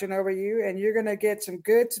are watching over you, and you're going to get some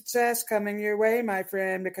good success coming your way, my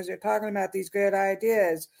friend, because they're talking about these good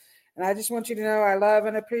ideas. And I just want you to know I love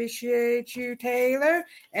and appreciate you, Taylor.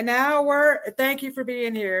 And now thank you for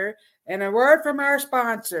being here. And a word from our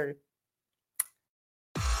sponsor.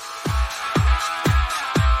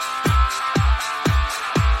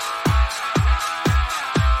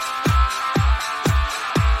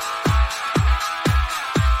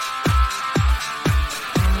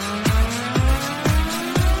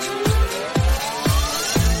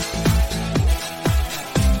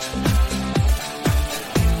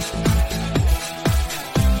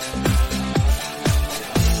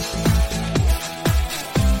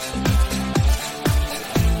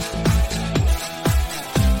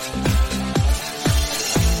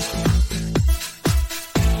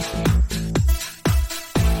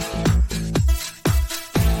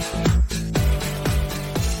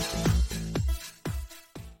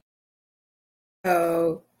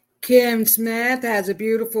 Kim Smith has a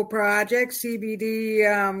beautiful project,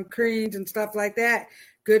 CBD creams and stuff like that.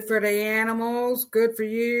 Good for the animals, good for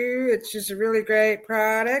you. It's just a really great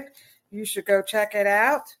product. You should go check it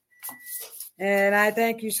out. And I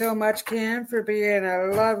thank you so much, Kim, for being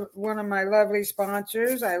one of my lovely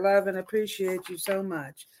sponsors. I love and appreciate you so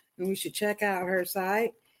much. And we should check out her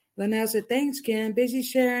site. Linnell said, thanks, Kim. Busy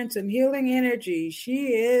sharing some healing energy.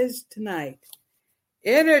 She is tonight.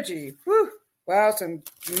 Energy. Whew. Wow, some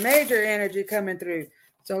major energy coming through.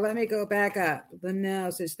 So let me go back up.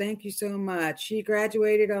 Linnell says, thank you so much. She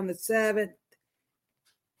graduated on the 17th.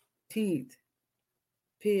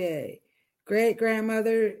 PA.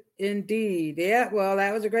 Great-grandmother indeed. Yeah, well,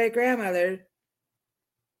 that was a great-grandmother.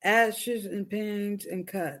 Ashes and pains and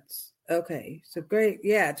cuts. Okay, so great.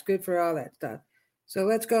 Yeah, it's good for all that stuff. So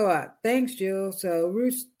let's go up. Thanks, Jill. So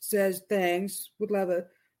Ruth says thanks. Would love a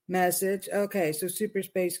message. Okay, so Super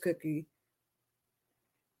Space Cookie.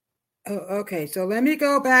 Oh, okay. So let me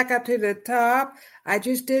go back up to the top. I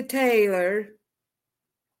just did Taylor.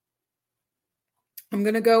 I'm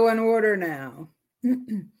going to go in order now.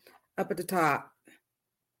 Up at the top.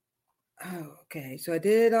 Oh, okay. So I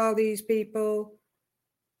did all these people.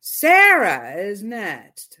 Sarah is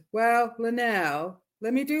next. Well, Linnell.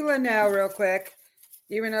 Let me do Linnell real quick.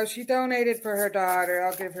 Even though she donated for her daughter,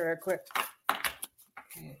 I'll give her a quick.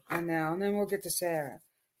 Okay, Linnell. And then we'll get to Sarah.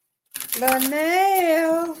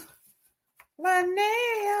 Linnell.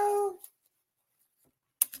 Linnell.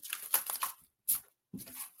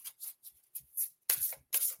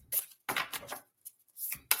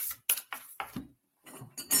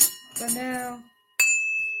 Linnell.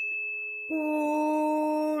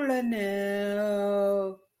 Ooh,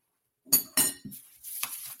 Linnell.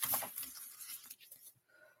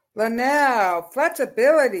 Linnell,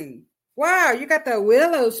 flexibility. Wow, you got the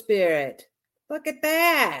willow spirit. Look at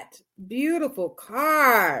that. Beautiful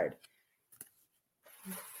card.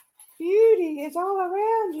 Beauty is all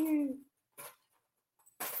around you.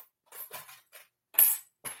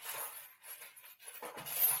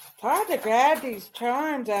 It's hard to grab these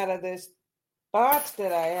charms out of this box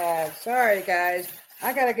that I have. Sorry, guys.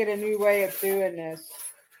 I got to get a new way of doing this.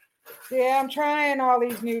 Yeah, I'm trying all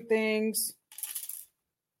these new things.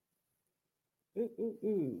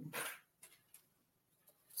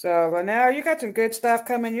 So now you got some good stuff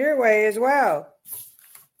coming your way as well.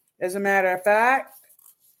 As a matter of fact,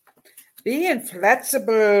 being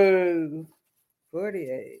flexible.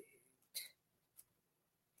 48.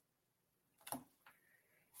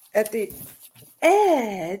 At the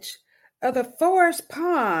edge of the forest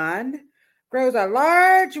pond grows a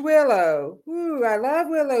large willow. Ooh, I love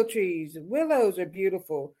willow trees. Willows are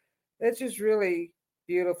beautiful. That's just really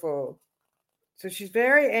beautiful. So she's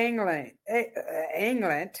very anglant.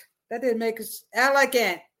 Anglant? That didn't make us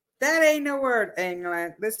elegant. That ain't no word,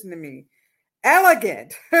 anglant. Listen to me.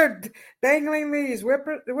 elegant, dangling leaves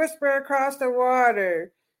whisper across the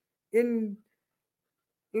water in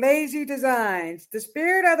lazy designs. The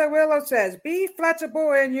spirit of the willow says, be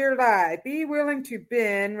flexible in your life. Be willing to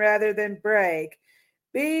bend rather than break.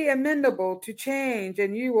 Be amenable to change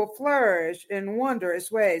and you will flourish in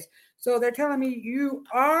wondrous ways. So they're telling me you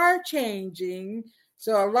are changing.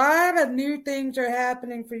 So a lot of new things are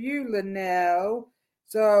happening for you, Linnell.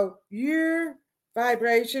 So your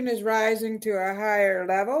vibration is rising to a higher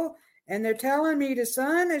level. And they're telling me the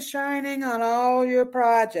sun is shining on all your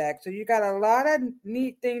projects. So you got a lot of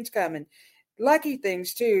neat things coming. Lucky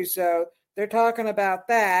things too. So they're talking about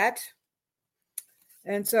that.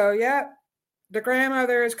 And so, yeah, the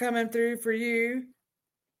grandmother is coming through for you,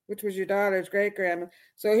 which was your daughter's great-grandma.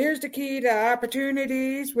 So here's the key to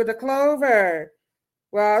opportunities with a clover.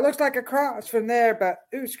 Well, it looks like a cross from there, but,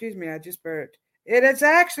 excuse me, I just burped. It is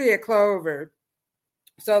actually a clover.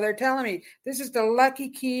 So they're telling me this is the lucky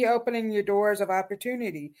key opening your doors of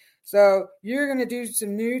opportunity. So you're going to do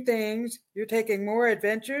some new things. You're taking more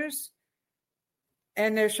adventures.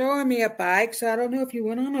 And they're showing me a bike. So I don't know if you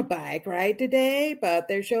went on a bike ride today, but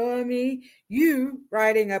they're showing me you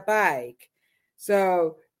riding a bike.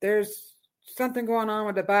 So there's something going on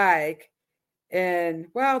with the bike. And,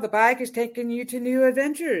 well, the bike is taking you to new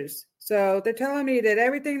adventures. So they're telling me that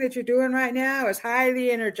everything that you're doing right now is highly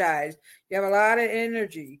energized. You have a lot of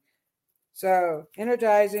energy. So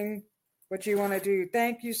energizing what you want to do.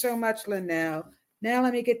 Thank you so much, Linnell. Now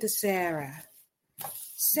let me get to Sarah.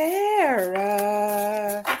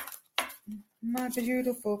 Sarah, my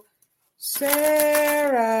beautiful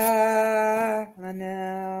Sarah.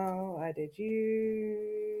 Linnell, I did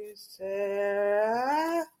you,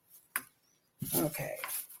 Sarah. Okay.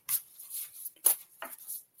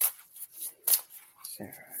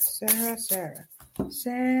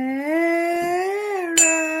 Sarah.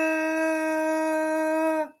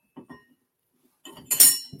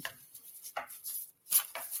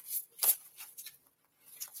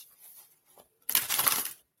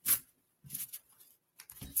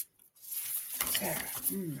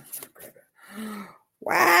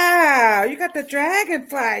 Wow, you got the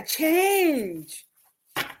dragonfly change.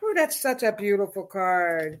 Oh, that's such a beautiful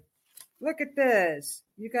card. Look at this.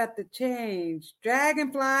 You got the change.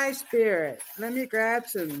 Dragonfly spirit. Let me grab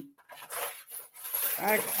some.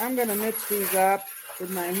 I'm going to mix these up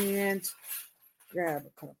with my hands. Grab a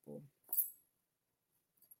couple.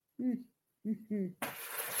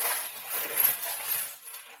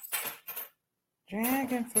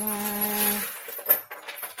 Dragonfly.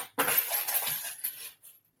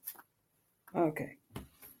 Okay.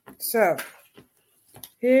 So,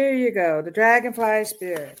 here you go. The dragonfly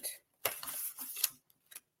spirit.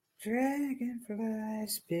 Dragonfly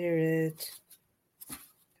spirit.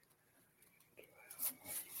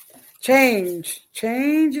 Change.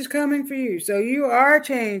 Change is coming for you. So you are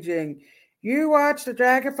changing. You watch the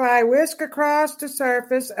dragonfly whisk across the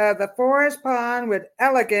surface of the forest pond with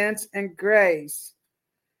elegance and grace.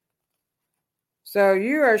 So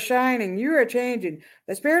you are shining. You are changing.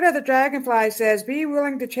 The spirit of the dragonfly says, be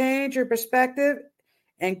willing to change your perspective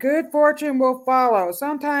and good fortune will follow.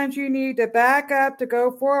 Sometimes you need to back up to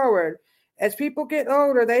go forward. As people get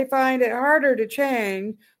older, they find it harder to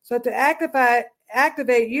change. So to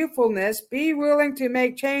activate youthfulness, be willing to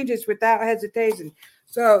make changes without hesitation.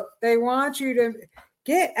 So they want you to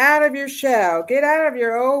get out of your shell, get out of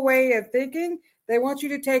your old way of thinking. They want you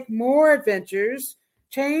to take more adventures.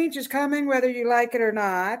 Change is coming whether you like it or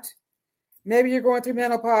not. Maybe you're going through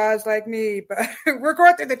menopause like me, but we're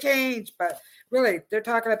going through the change. But really, they're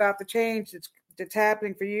talking about the change that's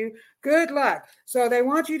happening for you. Good luck. So they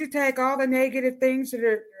want you to take all the negative things that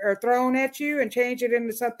are thrown at you and change it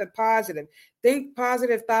into something positive. Think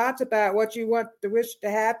positive thoughts about what you want to wish to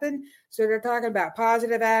happen. So they're talking about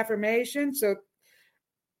positive affirmation. So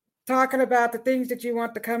talking about the things that you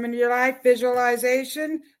want to come into your life,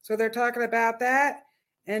 visualization. So they're talking about that.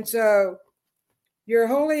 And so your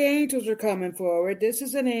holy angels are coming forward. This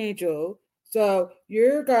is an angel. So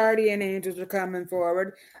your guardian angels are coming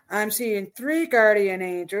forward. I'm seeing 3 guardian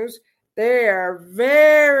angels. They are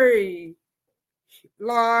very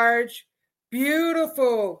large,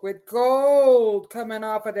 beautiful, with gold coming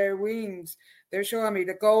off of their wings. They're showing me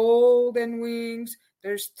the golden wings.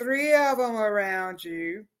 There's 3 of them around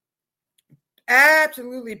you.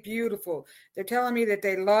 Absolutely beautiful. They're telling me that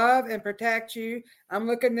they love and protect you. I'm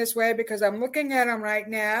looking this way because I'm looking at them right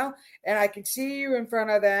now and I can see you in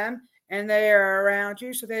front of them and they are around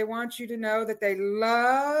you. So they want you to know that they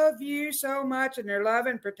love you so much and they're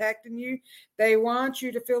loving and protecting you. They want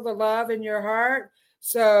you to feel the love in your heart.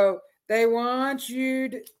 So They want you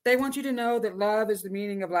to know that love is the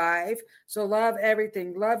meaning of life. So love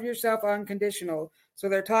everything. Love yourself unconditional. So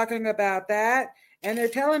they're talking about that. And they're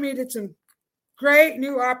telling me that some great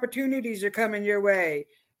new opportunities are coming your way.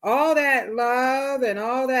 All that love and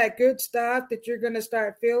all that good stuff that you're going to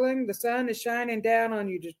start feeling, the sun is shining down on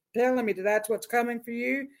you, just telling me that that's what's coming for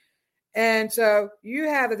you. And so you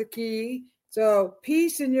have the key. So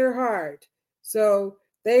peace in your heart. So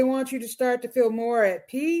they want you to start to feel more at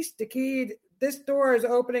peace. The key, this door is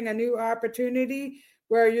opening a new opportunity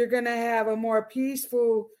where you're going to have a more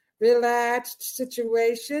peaceful, relaxed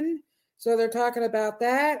situation. So they're talking about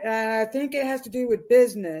that. And I think it has to do with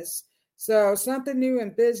business. So something new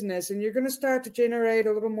in business, and you're going to start to generate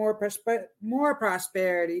a little more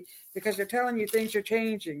prosperity because they're telling you things are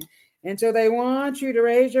changing. And so they want you to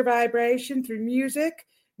raise your vibration through music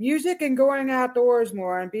and going outdoors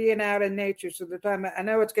more and being out in nature. So the time, I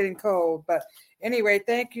know it's getting cold, but anyway,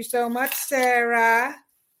 thank you so much, Sarah.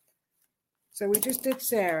 So we just did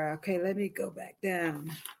Sarah. Okay, let me go back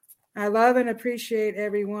down. I love and appreciate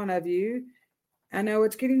every one of you. I know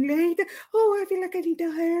it's getting late. Oh, I feel like I need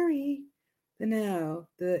to hurry. And now,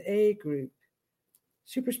 the A group.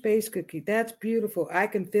 Super Space Cookie. That's beautiful. I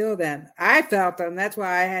can feel them. I felt them. That's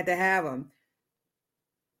why I had to have them.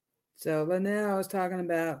 So Linnell was talking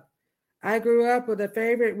about, I grew up with a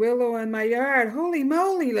favorite willow in my yard. Holy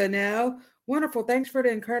moly, Linnell. Wonderful. Thanks for the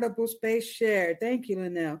incredible space shared. Thank you,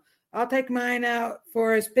 Linnell. I'll take mine out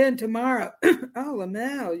for a spin tomorrow. Oh,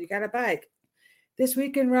 Linnell, you got a bike. This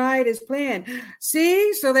weekend ride is planned.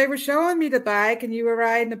 See? So they were showing me the bike and you were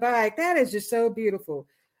riding the bike. That is just so beautiful.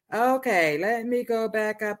 Okay, let me go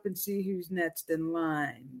back up and see who's next in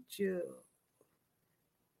line.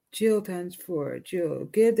 Jill times 4. Jill,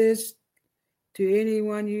 give this to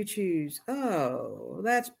anyone you choose. Oh,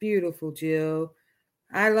 that's beautiful, Jill.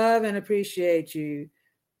 I love and appreciate you.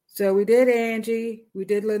 So we did Angie. We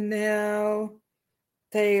did Linnell,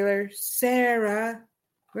 Taylor, Sarah.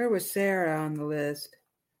 Where was Sarah on the list?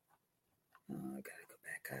 Oh, I gotta go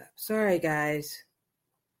back up. Sorry, guys.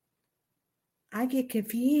 I get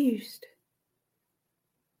confused.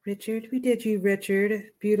 Richard, we did you,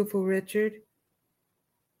 Richard. Beautiful Richard.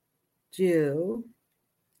 Jill.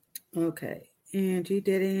 Okay. Angie,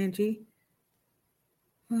 did Angie?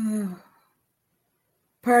 Oh.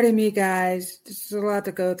 Pardon me, guys. This is a lot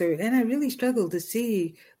to go through. And I really struggle to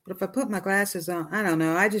see. But if I put my glasses on, I don't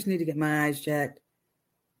know. I just need to get my eyes checked.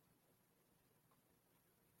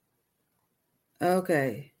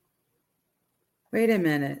 Okay. Wait a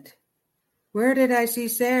minute. Where did I see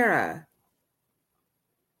Sarah?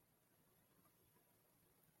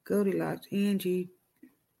 Goldilocks, Angie.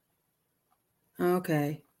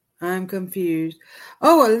 Okay. I'm confused.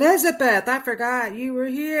 Oh, Elizabeth. I forgot you were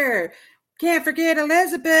here. Can't forget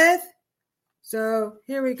Elizabeth. So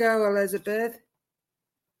here we go, Elizabeth.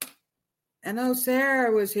 I know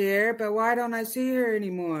Sarah was here, but why don't I see her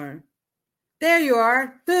anymore? There you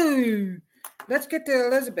are. Boom. Let's get to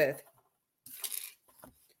Elizabeth.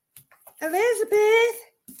 Elizabeth.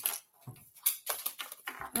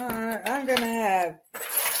 I'm going to have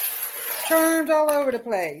charms all over the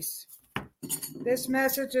place. This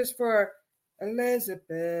message is for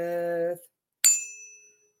Elizabeth.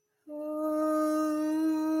 Oh,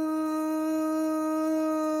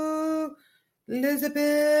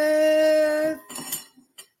 Elizabeth.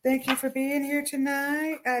 Thank you for being here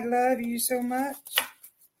tonight. I love you so much.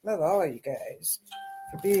 Love all of you guys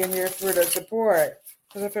for being here for the support.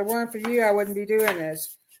 Because if it weren't for you, I wouldn't be doing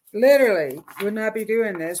this. Literally would not be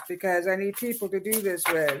doing this because I need people to do this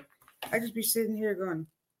with. I'd just be sitting here going,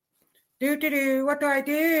 do, what do I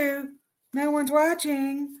do? No one's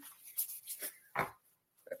watching.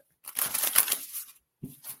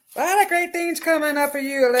 A lot of great things coming up for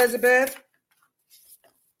you, Elizabeth.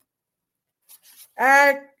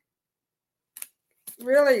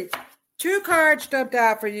 Really, 2 cards jumped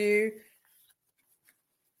out for you.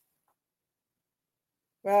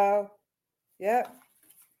 Well, yep.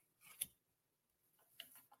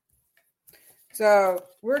 So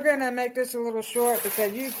we're going to make this a little short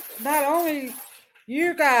because you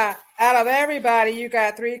got, out of everybody, you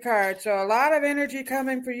got 3 cards. So a lot of energy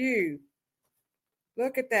coming for you.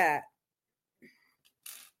 Look at that.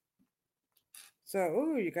 So,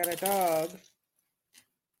 ooh, you got a dog.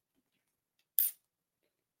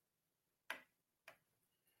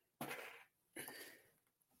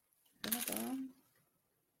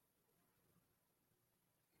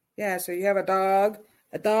 Yeah, so you have a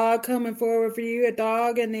dog coming forward for you, a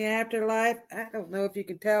dog in the afterlife. I don't know if you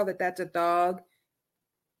can tell that that's a dog,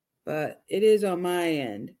 but it is on my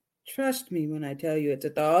end. Trust me when I tell you it's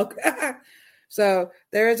a dog. So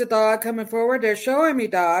there is a dog coming forward. They're showing me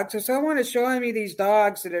dogs. So someone is showing me these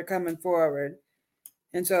dogs that are coming forward.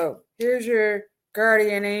 And so here's your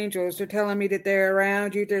guardian angels. They're telling me that they're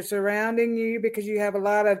around you. They're surrounding you because you have a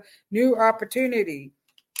lot of new opportunity.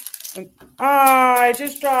 I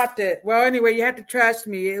just dropped it. Well, anyway, you have to trust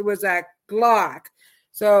me. It was a lock.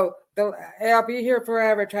 So I'll be here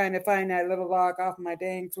forever trying to find that little lock off my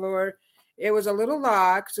dang floor. It was a little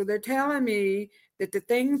lock. So they're telling me that the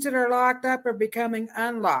things that are locked up are becoming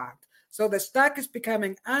unlocked. So the stuck is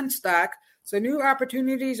becoming unstuck. So new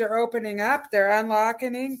opportunities are opening up. They're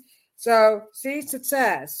unlocking. So see,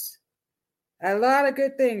 success. A lot of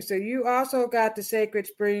good things. So you also got the sacred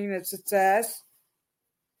spring of success.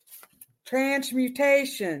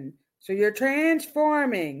 Transmutation. So you're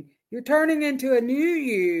transforming. You're turning into a new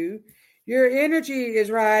you. Your energy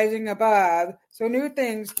is rising above. So new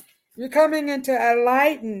things. You're coming into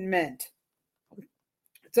enlightenment.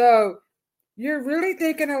 So you're really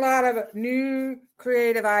thinking a lot of new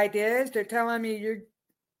creative ideas. They're telling me you're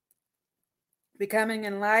becoming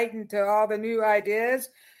enlightened to all the new ideas.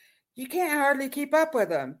 You can't hardly keep up with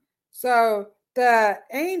them. So the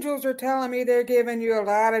angels are telling me they're giving you a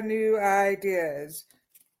lot of new ideas.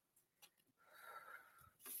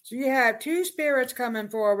 So you have two spirits coming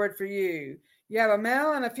forward for you. You have a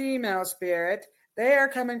male and a female spirit. They are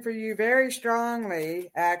coming for you very strongly,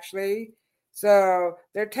 actually. So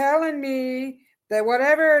they're telling me that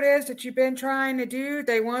whatever it is that you've been trying to do,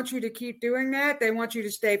 they want you to keep doing that. They want you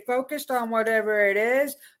to stay focused on whatever it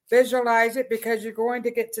is. Visualize it because you're going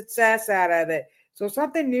to get success out of it. So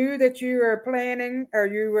something new that you are planning or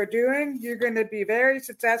you were doing, you're going to be very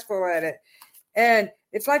successful at it. And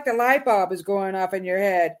it's like the light bulb is going off in your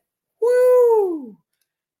head. Woo!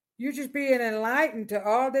 You're just being enlightened to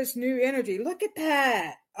all this new energy. Look at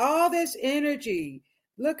that. All this energy.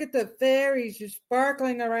 Look at the fairies just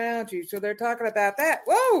sparkling around you. So they're talking about that.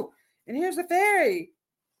 Whoa! And here's a fairy.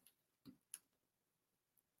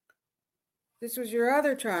 This was your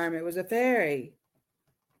other charm. It was a fairy.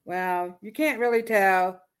 Well, you can't really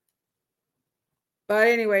tell. But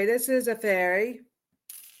anyway, this is a fairy.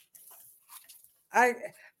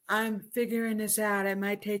 I'm figuring this out. It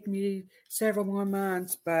might take me several more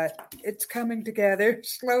months, but it's coming together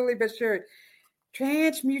slowly but sure.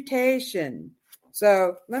 Transmutation.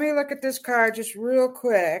 So let me look at this card just real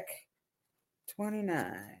quick.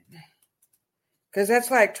 29. Because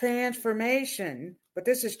that's like transformation, but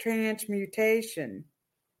this is transmutation,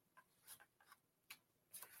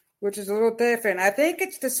 which is a little different. I think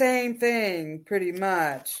it's the same thing pretty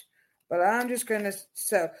much, but I'm just going to,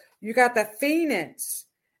 so you got the phoenix.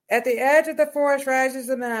 At the edge of the forest rises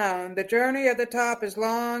the mountain. The journey at the top is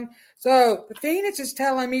long. So the phoenix is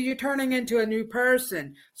telling me you're turning into a new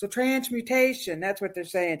person. So transmutation, that's what they're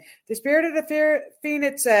saying. The spirit of the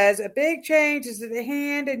phoenix says, a big change is at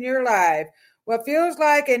hand in your life. What feels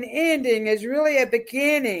like an ending is really a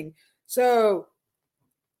beginning. So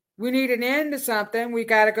we need an end to something. We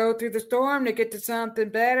got to go through the storm to get to something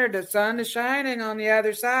better. The sun is shining on the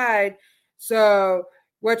other side. So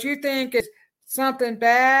what you think is something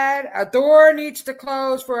bad, a door needs to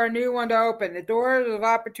close for a new one to open. The doors of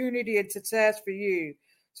opportunity and success for you.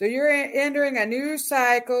 So you're entering a new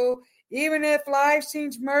cycle. Even if life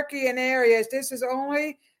seems murky in areas, this is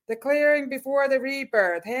only the clearing before the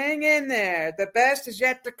rebirth. Hang in there. The best is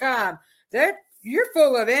yet to come. You're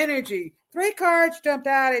full of energy. 3 cards jumped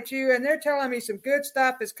out at you, and they're telling me some good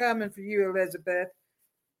stuff is coming for you, Elizabeth.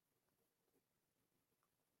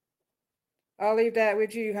 I'll leave that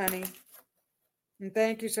with you, honey. And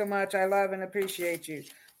thank you so much. I love and appreciate you.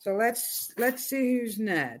 So let's see who's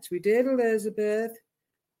next. We did Elizabeth.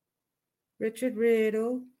 Richard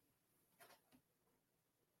Riddle.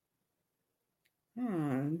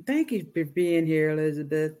 Oh, thank you for being here,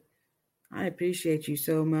 Elizabeth. I appreciate you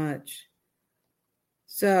so much.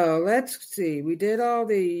 So let's see. We did all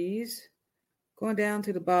these. Going down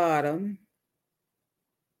to the bottom.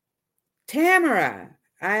 Tamara.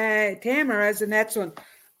 Tamara's the next one.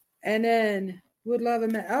 And then would love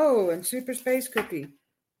a and Super Space Cookie.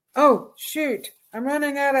 Oh, shoot. I'm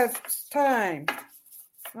running out of time.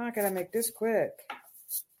 I gotta make this quick.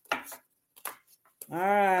 All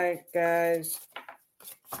right, guys.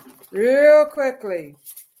 Real quickly.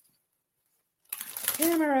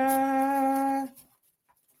 Tamara.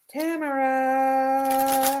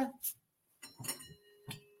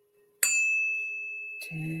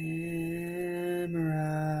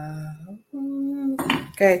 Ooh.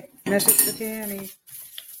 Okay, message to Tammy.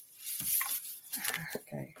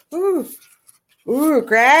 Okay. Ooh,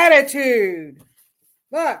 gratitude.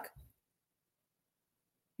 Look.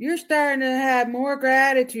 you're starting to have more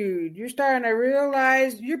gratitude. You're starting to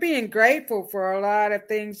realize you're being grateful for a lot of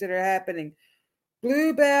things that are happening.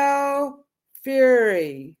 Bluebell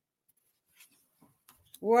Fury.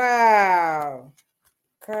 Wow.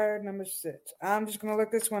 Card number 6. I'm just going to look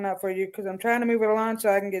this one up for you because I'm trying to move it along so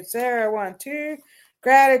I can get Sarah 1, 2.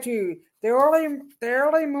 Gratitude. The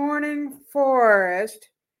early morning forest,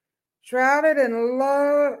 shrouded in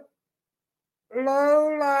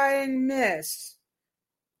low-lying mist.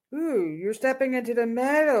 Ooh, you're stepping into the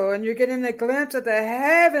meadow and you're getting a glimpse of the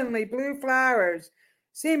heavenly blue flowers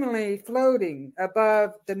seemingly floating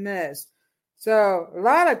above the mist. So a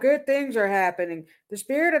lot of good things are happening. The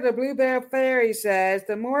spirit of the Bluebell Fairy says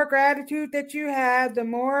the more gratitude that you have, the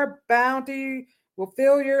more bounty will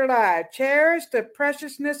fill your life. Cherish the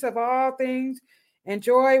preciousness of all things and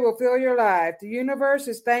joy will fill your life. The universe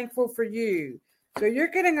is thankful for you. So you're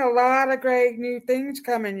getting a lot of great new things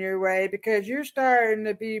coming your way because you're starting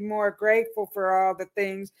to be more grateful for all the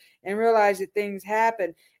things and realize that things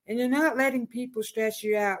happen. And you're not letting people stress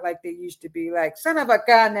you out like they used to be. Like, son of a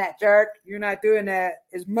gun, that jerk. You're not doing that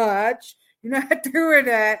as much. You're not doing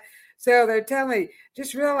that. So they're telling me,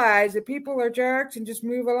 just realize that people are jerks and just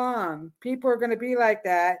move along. People are going to be like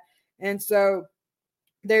that. And so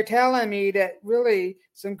they're telling me that really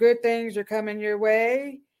some good things are coming your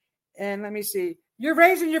way. And let me see. You're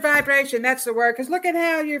raising your vibration. That's the word. Because look at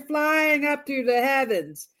how you're flying up to the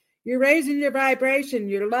heavens. You're raising your vibration,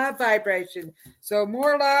 your love vibration. So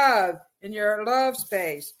more love in your love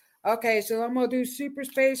space. Okay, so I'm going to do Super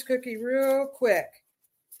Space Cookie real quick.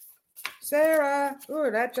 Sarah.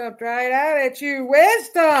 Ooh, that jumped right out at you.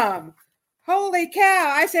 Wisdom. Holy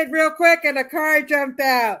cow. I said real quick and a card jumped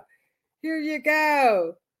out. Here you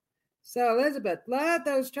go. So Elizabeth, love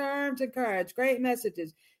those charms and cards. Great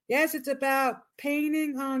messages. Yes, it's about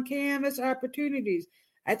painting on canvas opportunities.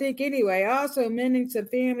 I think anyway, also mending some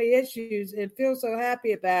family issues and feel so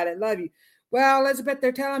happy about it. Love you. Well, Elizabeth,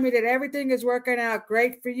 they're telling me that everything is working out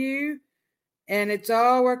great for you and it's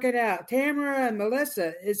all working out. Tamara and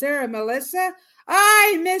Melissa. Is there a Melissa?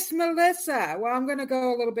 I miss Melissa. Well, I'm going to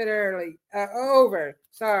go a little bit early. Over.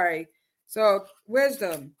 Sorry. So,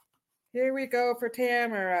 wisdom. Here we go for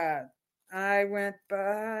Tamara. I went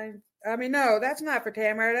by. No, that's not for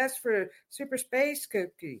Tamara. That's for Super Space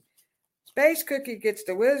Cookie. Space Cookie gets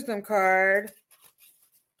the wisdom card.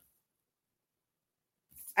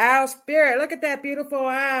 Owl spirit. Look at that beautiful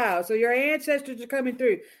owl. So your ancestors are coming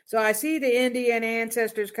through. So I see the Indian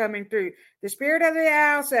ancestors coming through. The spirit of the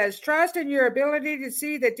owl says, trust in your ability to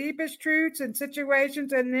see the deepest truths in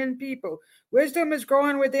situations and in people. Wisdom is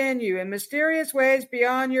growing within you in mysterious ways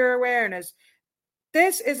beyond your awareness.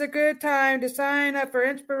 This is a good time to sign up for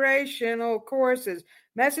inspirational courses.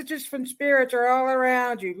 Messages from spirits are all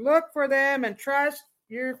around you. Look for them and trust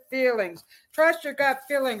your feelings. Trust your gut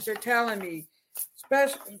feelings, they're telling me.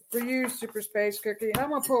 Especially for you, Super Space Cookie.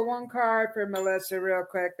 I'm going to pull one card for Melissa real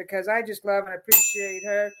quick because I just love and appreciate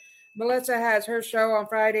her. Melissa has her show on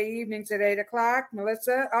Friday evenings at 8 o'clock.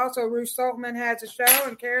 Melissa. Also, Ruth Saltman has a show,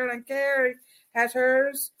 and Carolyn Carey has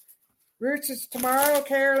hers. Ruth's is tomorrow.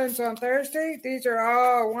 Carolyn's on Thursday. These are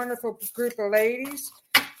all a wonderful group of ladies.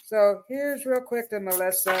 So here's real quick to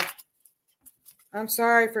Melissa. I'm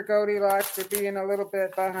sorry for Goldilocks for being a little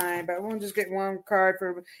bit behind, but we'll just get one card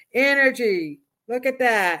for energy. Look at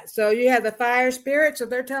that. So you have the fire spirit. So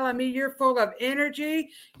they're telling me you're full of energy.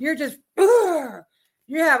 You're just,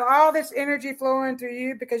 you have all this energy flowing through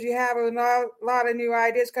you because you have a lot of new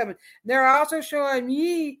ideas coming. They're also showing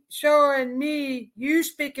me you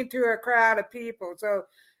speaking to a crowd of people. So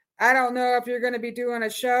I don't know if you're going to be doing a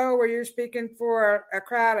show where you're speaking for a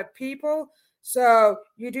crowd of people. So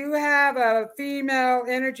you do have a female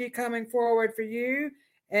energy coming forward for you.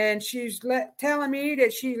 And she's telling me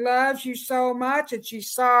that she loves you so much and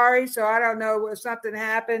she's sorry. So I don't know if something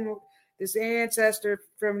happened, this ancestor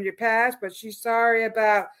from your past, but she's sorry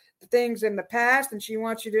about the things in the past. And she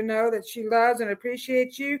wants you to know that she loves and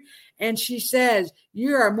appreciates you. And she says,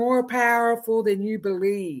 you are more powerful than you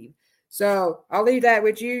believe. So I'll leave that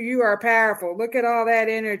with you. You are powerful. Look at all that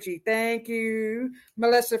energy. Thank you,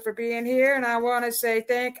 Melissa, for being here. And I want to say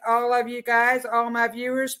thank all of you guys, all my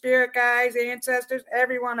viewers, spirit guides, ancestors,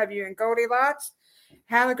 every one of you. And Goldilocks,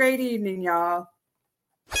 have a great evening, y'all.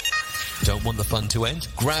 Don't want the fun to end?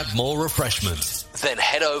 Grab more refreshments. Then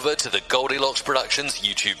head over to the Goldilocks Productions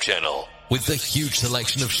YouTube channel. With the huge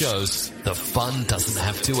selection of shows, the fun doesn't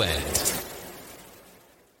have to end.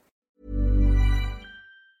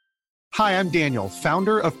 Hi, I'm Daniel,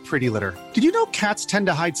 founder of Pretty Litter. Did you know cats tend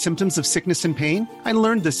to hide symptoms of sickness and pain? I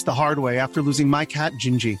learned this the hard way after losing my cat,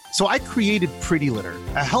 Gingy. So I created Pretty Litter,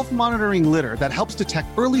 a health monitoring litter that helps detect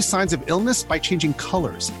early signs of illness by changing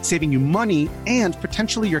colors, saving you money and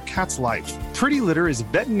potentially your cat's life. Pretty Litter is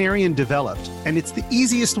veterinarian developed, and it's the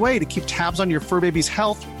easiest way to keep tabs on your fur baby's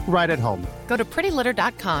health right at home. Go to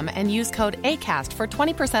prettylitter.com and use code ACAST for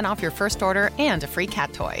 20% off your first order and a free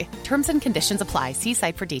cat toy. Terms and conditions apply. See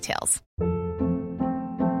site for details.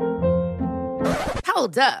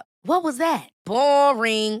 Hold up. What was that?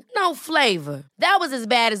 Boring. No flavor. That was as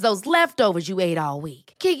bad as those leftovers you ate all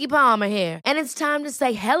week. Keke Palmer here, and it's time to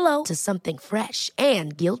say hello to something fresh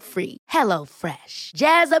and guilt-free. Hello Fresh.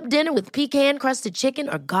 Jazz up dinner with pecan-crusted chicken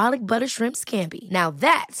or garlic butter shrimp scampi. Now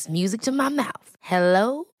that's music to my mouth.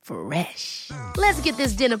 Hello Fresh. Let's get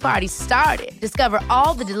this dinner party started. Discover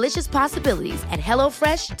all the delicious possibilities at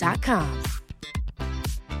hellofresh.com.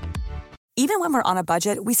 Even when we're on a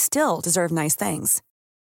budget, we still deserve nice things.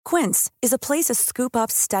 Quince is a place to scoop up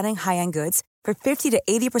stunning high-end goods for 50 to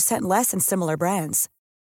 80% less than similar brands.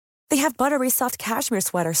 They have buttery soft cashmere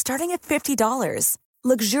sweaters starting at $50,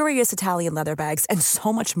 luxurious Italian leather bags, and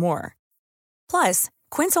so much more. Plus,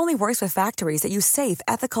 Quince only works with factories that use safe,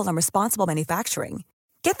 ethical, and responsible manufacturing.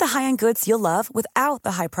 Get the high-end goods you'll love without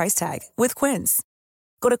the high price tag with Quince.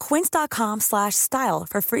 Go to quince.com/style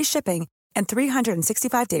for free shipping and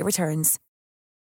 365-day returns.